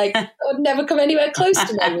would be like, I would never come anywhere close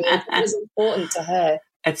to my wheel. It was important to her.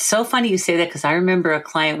 It's so funny you say that, because I remember a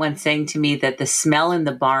client once saying to me that the smell in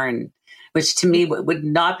the barn, which to me would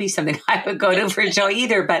not be something I would go to for joy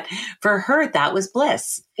either, but for her, that was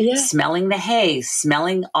bliss. Yeah. Smelling the hay,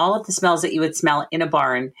 smelling all of the smells that you would smell in a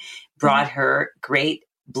barn brought her great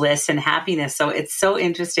bliss and happiness. So it's so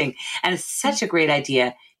interesting. And it's such a great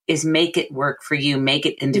idea, is make it work for you, make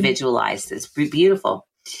it individualized. It's beautiful.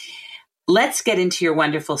 Let's get into your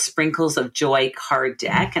wonderful Sprinkles of Joy card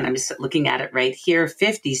deck. And I'm just looking at it right here.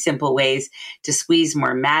 50 simple ways to squeeze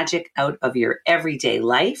more magic out of your everyday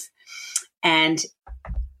life. And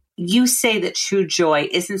you say that true joy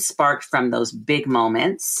isn't sparked from those big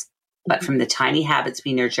moments, but from the tiny habits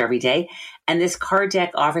we nurture every day. And this card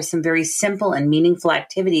deck offers some very simple and meaningful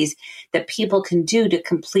activities that people can do to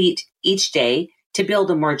complete each day to build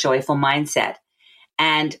a more joyful mindset.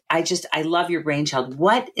 And I love your brainchild.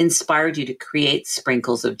 What inspired you to create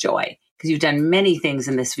Sprinkles of Joy? Because you've done many things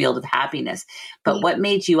in this field of happiness, but what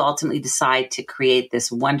made you ultimately decide to create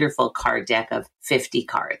this wonderful card deck of 50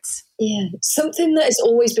 cards? Yeah, something that has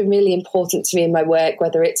always been really important to me in my work,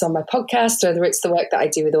 whether it's on my podcast, whether it's the work that I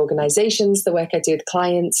do with organizations, the work I do with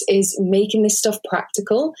clients, is making this stuff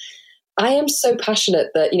practical. I am so passionate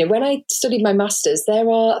that, when I studied my master's,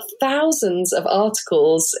 there are thousands of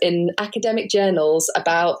articles in academic journals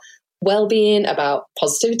about well-being, about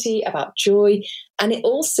positivity, about joy, and it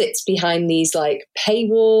all sits behind these like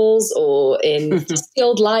paywalls or in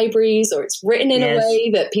sealed libraries, or it's written in a way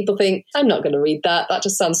that people think, I'm not going to read that. That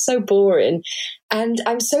just sounds so boring. And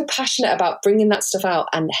I'm so passionate about bringing that stuff out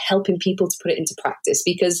and helping people to put it into practice,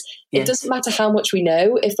 because it doesn't matter how much we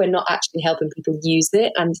know if we're not actually helping people use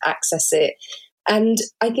it and access it. And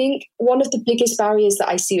I think one of the biggest barriers that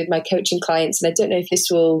I see with my coaching clients, and I don't know if this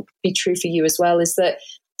will be true for you as well, is that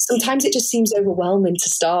sometimes it just seems overwhelming to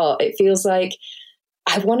start. It feels like,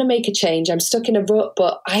 I want to make a change. I'm stuck in a rut,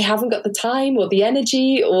 but I haven't got the time or the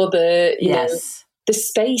energy or the, the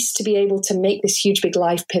space to be able to make this huge big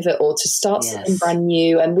life pivot or to start something brand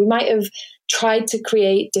new. And we might have tried to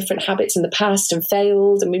create different habits in the past and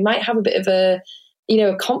failed. And we might have a bit of a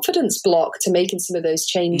confidence block to making some of those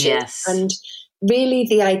changes. Yes. And really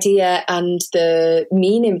the idea and the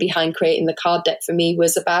meaning behind creating the card deck for me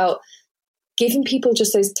was about giving people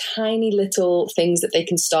just those tiny little things that they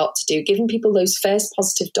can start to do, giving people those first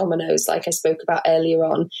positive dominoes, like I spoke about earlier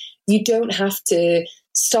on. You don't have to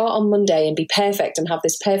start on Monday and be perfect and have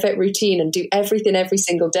this perfect routine and do everything every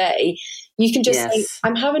single day. You can just say,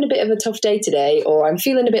 I'm having a bit of a tough day today, or I'm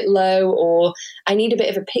feeling a bit low, or I need a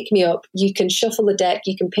bit of a pick me up. You can shuffle the deck,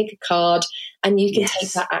 you can pick a card, and you can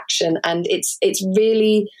take that action. And it's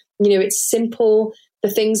really, it's simple. The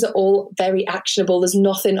things are all very actionable. There's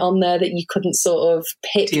nothing on there that you couldn't sort of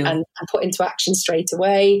pick and put into action straight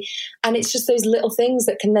away. And it's just those little things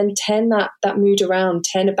that can then turn that mood around,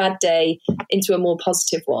 turn a bad day into a more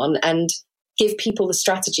positive one, and give people the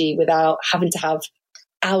strategy without having to have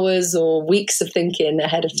hours or weeks of thinking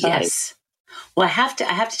ahead of time. Yes. Well, I have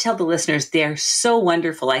to tell the listeners, they're so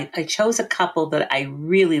wonderful. I chose a couple that I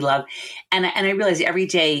really love. And I realize every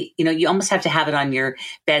day, you almost have to have it on your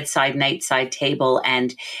bedside, nightside table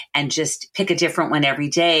and just pick a different one every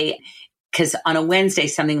day. Because on a Wednesday,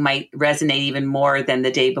 something might resonate even more than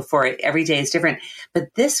the day before. Every day is different. But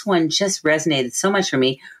this one just resonated so much for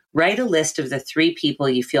me. Write a list of the 3 people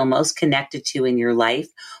you feel most connected to in your life.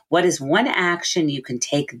 What is one action you can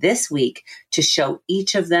take this week to show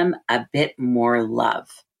each of them a bit more love?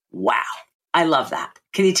 Wow. I love that.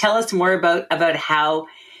 Can you tell us more about how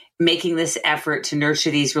making this effort to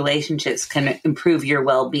nurture these relationships can improve your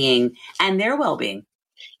well-being and their well-being?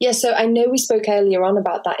 Yeah, so I know we spoke earlier on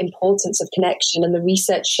about that importance of connection, and the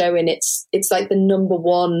research showing it's like the number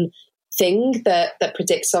one thing that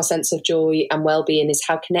predicts our sense of joy and well-being is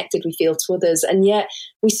how connected we feel to others. And yet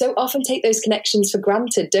we so often take those connections for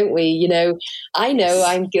granted, don't we? I know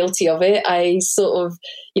I'm guilty of it. I sort of,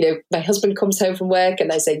 my husband comes home from work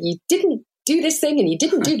and I say, you didn't do this thing and you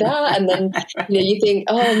didn't do that. And then, you think,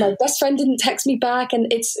 oh, my best friend didn't text me back. And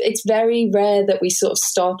it's very rare that we sort of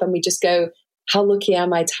stop and we just go, how lucky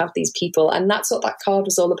am I to have these people? And that's what that card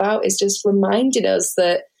was all about, is just reminding us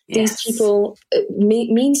that these people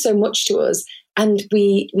mean so much to us, and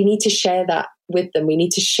we need to share that with them. We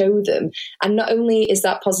need to show them. And not only is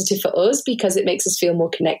that positive for us because it makes us feel more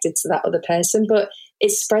connected to that other person, but it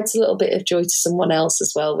spreads a little bit of joy to someone else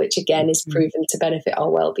as well, which again is proven to benefit our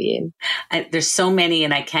well-being. There's so many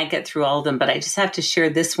and I can't get through all of them, but I just have to share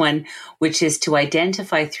this one, which is to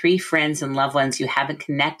identify 3 friends and loved ones you haven't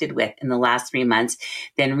connected with in the last 3 months,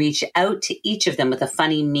 then reach out to each of them with a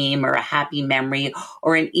funny meme or a happy memory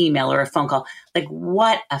or an email or a phone call. Like,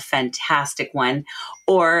 what a fantastic one.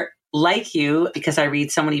 Or like you, because I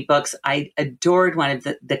read so many books, I adored one of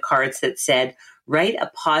the cards that said, write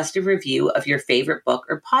a positive review of your favorite book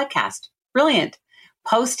or podcast. Brilliant.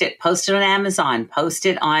 Post it on Amazon, post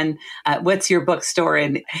it on, what's your bookstore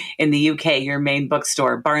in the UK, your main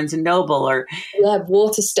bookstore, Barnes and Noble, or. Yeah,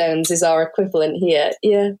 Waterstones is our equivalent here.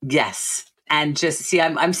 Yeah. Yes. And just see,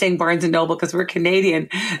 I'm saying Barnes and Noble because we're Canadian.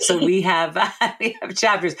 So we have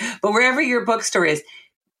chapters, but wherever your bookstore is,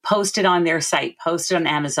 post it on their site, post it on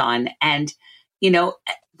Amazon. And,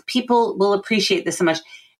 people will appreciate this so much.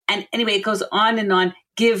 And anyway, it goes on and on.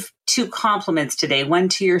 Give 2 compliments today, one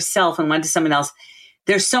to yourself and one to someone else.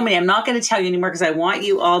 There's so many. I'm not going to tell you anymore because I want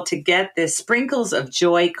you all to get this Sprinkles of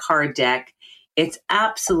Joy card deck. It's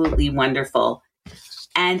absolutely wonderful.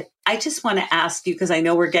 And I just want to ask you, because I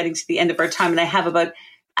know we're getting to the end of our time and I have about,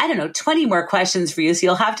 20 more questions for you. So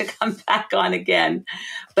you'll have to come back on again.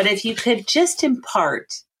 But if you could just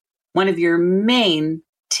impart one of your main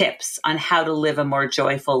tips on how to live a more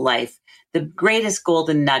joyful life, the greatest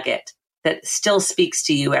golden nugget that still speaks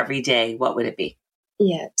to you every day, what would it be?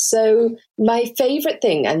 Yeah. So my favorite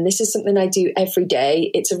thing, and this is something I do every day,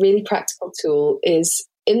 it's a really practical tool, is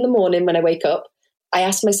in the morning when I wake up, I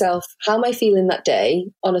ask myself, how am I feeling that day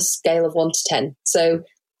on a scale of 1 to 10? So,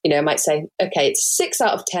 I might say, okay, it's 6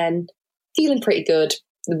 out of 10, feeling pretty good,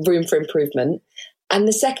 room for improvement. And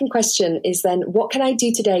the second question is then, what can I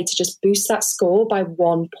do today to just boost that score by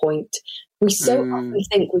 1 point? We so often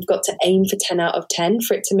think we've got to aim for 10 out of 10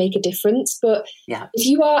 for it to make a difference. But if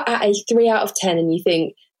you are at a 3 out of 10 and you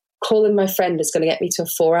think calling my friend is going to get me to a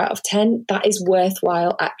 4 out of 10, that is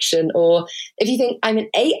worthwhile action. Or if you think I'm an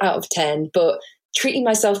 8 out of 10, but treating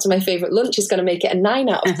myself to my favorite lunch is going to make it a 9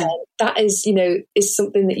 out of 10, that is, is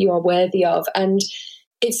something that you are worthy of. And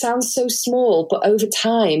it sounds so small, but over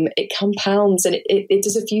time it compounds and it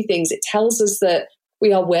does a few things. It tells us that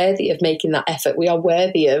we are worthy of making that effort. We are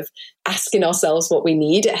worthy of asking ourselves what we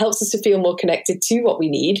need. It helps us to feel more connected to what we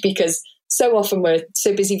need, because so often we're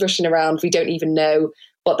so busy rushing around, we don't even know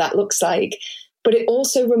what that looks like. But it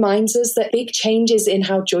also reminds us that big changes in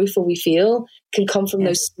how joyful we feel can come from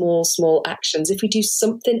those small, small actions. If we do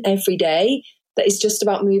something every day that is just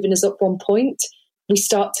about moving us up 1 point, we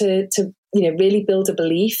start to really build a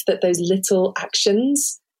belief that those little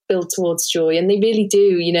actions build towards joy. And they really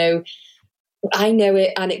do. I know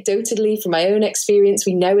it anecdotally from my own experience.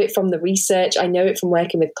 We know it from the research. I know it from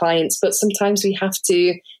working with clients, but sometimes we have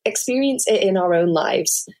to experience it in our own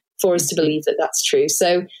lives for us to believe that that's true.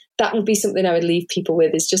 So that would be something I would leave people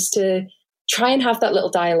with, is just to try and have that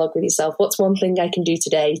little dialogue with yourself. What's one thing I can do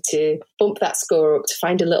today to bump that score up, to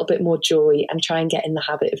find a little bit more joy, and try and get in the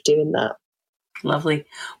habit of doing that. Lovely.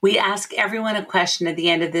 We ask everyone a question at the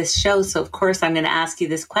end of this show. So, of course, I'm going to ask you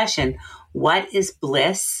this question. What is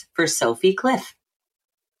bliss for Sophie Cliff?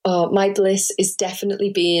 Oh, my bliss is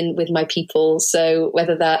definitely being with my people. So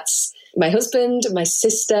whether that's my husband, my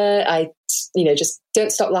sister, I just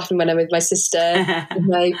don't stop laughing when I'm with my sister, with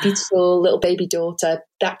my beautiful little baby daughter,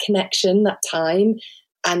 that connection, that time,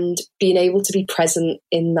 and being able to be present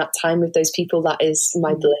in that time with those people, that is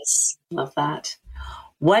my bliss. Love that.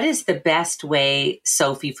 What is the best way,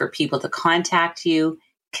 Sophie, for people to contact you,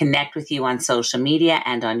 connect with you on social media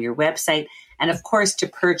and on your website, and of course to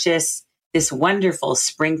purchase this wonderful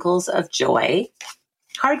Sprinkles of Joy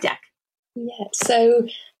card deck? Yeah, so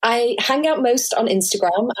I hang out most on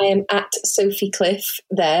Instagram. I am at Sophie Cliff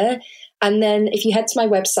there. And then if you head to my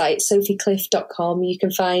website, sophiecliff.com, you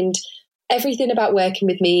can find everything about working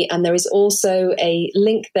with me. And there is also a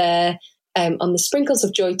link there on the Sprinkles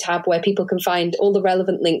of Joy tab where people can find all the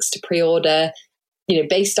relevant links to pre-order,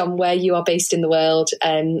 based on where you are based in the world.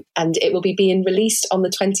 And it will be being released on the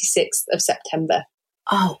 26th of September.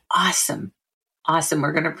 Oh, awesome. Awesome.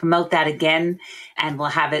 We're going to promote that again, and we'll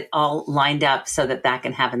have it all lined up so that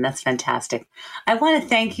can happen. That's fantastic. I want to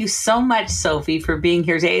thank you so much, Sophie, for being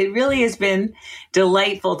here today. It really has been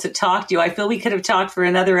delightful to talk to you. I feel we could have talked for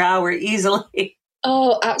another hour easily.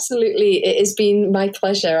 Oh, absolutely. It has been my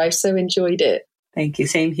pleasure. I've so enjoyed it. Thank you.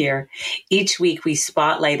 Same here. Each week we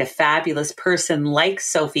spotlight a fabulous person like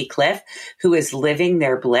Sophie Cliff, who is living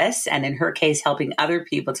their bliss, and in her case, helping other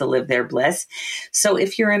people to live their bliss. So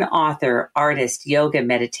if you're an author, artist, yoga,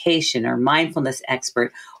 meditation, or mindfulness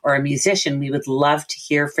expert, or a musician, we would love to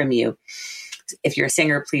hear from you. If you're a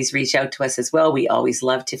singer, please reach out to us as well. We always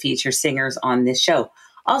love to feature singers on this show.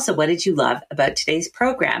 Also, what did you love about today's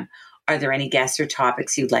program? Are there any guests or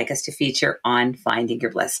topics you'd like us to feature on Finding Your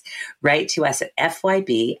Bliss? Write to us at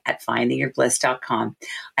fyb@findingyourbliss.com.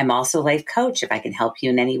 I'm also a life coach. If I can help you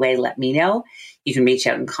in any way, let me know. You can reach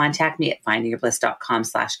out and contact me at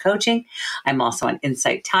findingyourbliss.com/coaching. I'm also on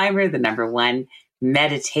Insight Timer, the number 1,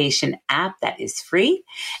 meditation app that is free.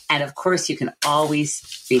 And of course, you can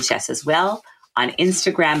always reach us as well on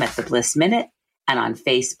Instagram at The Bliss Minute and on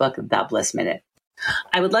Facebook, The Bliss Minute.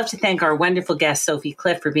 I would love to thank our wonderful guest, Sophie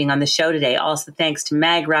Cliff, for being on the show today. Also, thanks to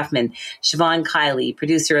Mag Ruffman, Siobhan Kiley,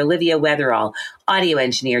 producer Olivia Weatherall, audio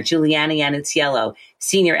engineer Juliana Yanuziello,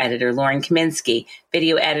 senior editor Lauren Kaminsky,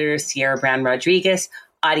 video editor Sierra Brown Rodriguez,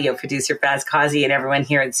 audio producer Faz Kazi, and everyone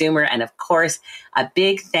here at Zoomer. And of course, a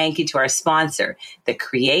big thank you to our sponsor, the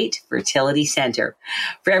Create Fertility Center.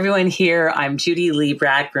 For everyone here, I'm Judy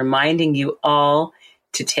Liebrack, reminding you all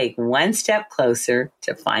to take one step closer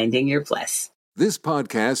to finding your bliss. This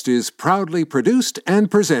podcast is proudly produced and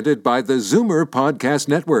presented by the Zoomer Podcast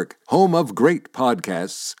Network, home of great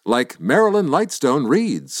podcasts like Marilyn Lightstone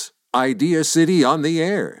Reads, Idea City on the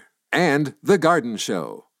Air, and The Garden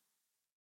Show.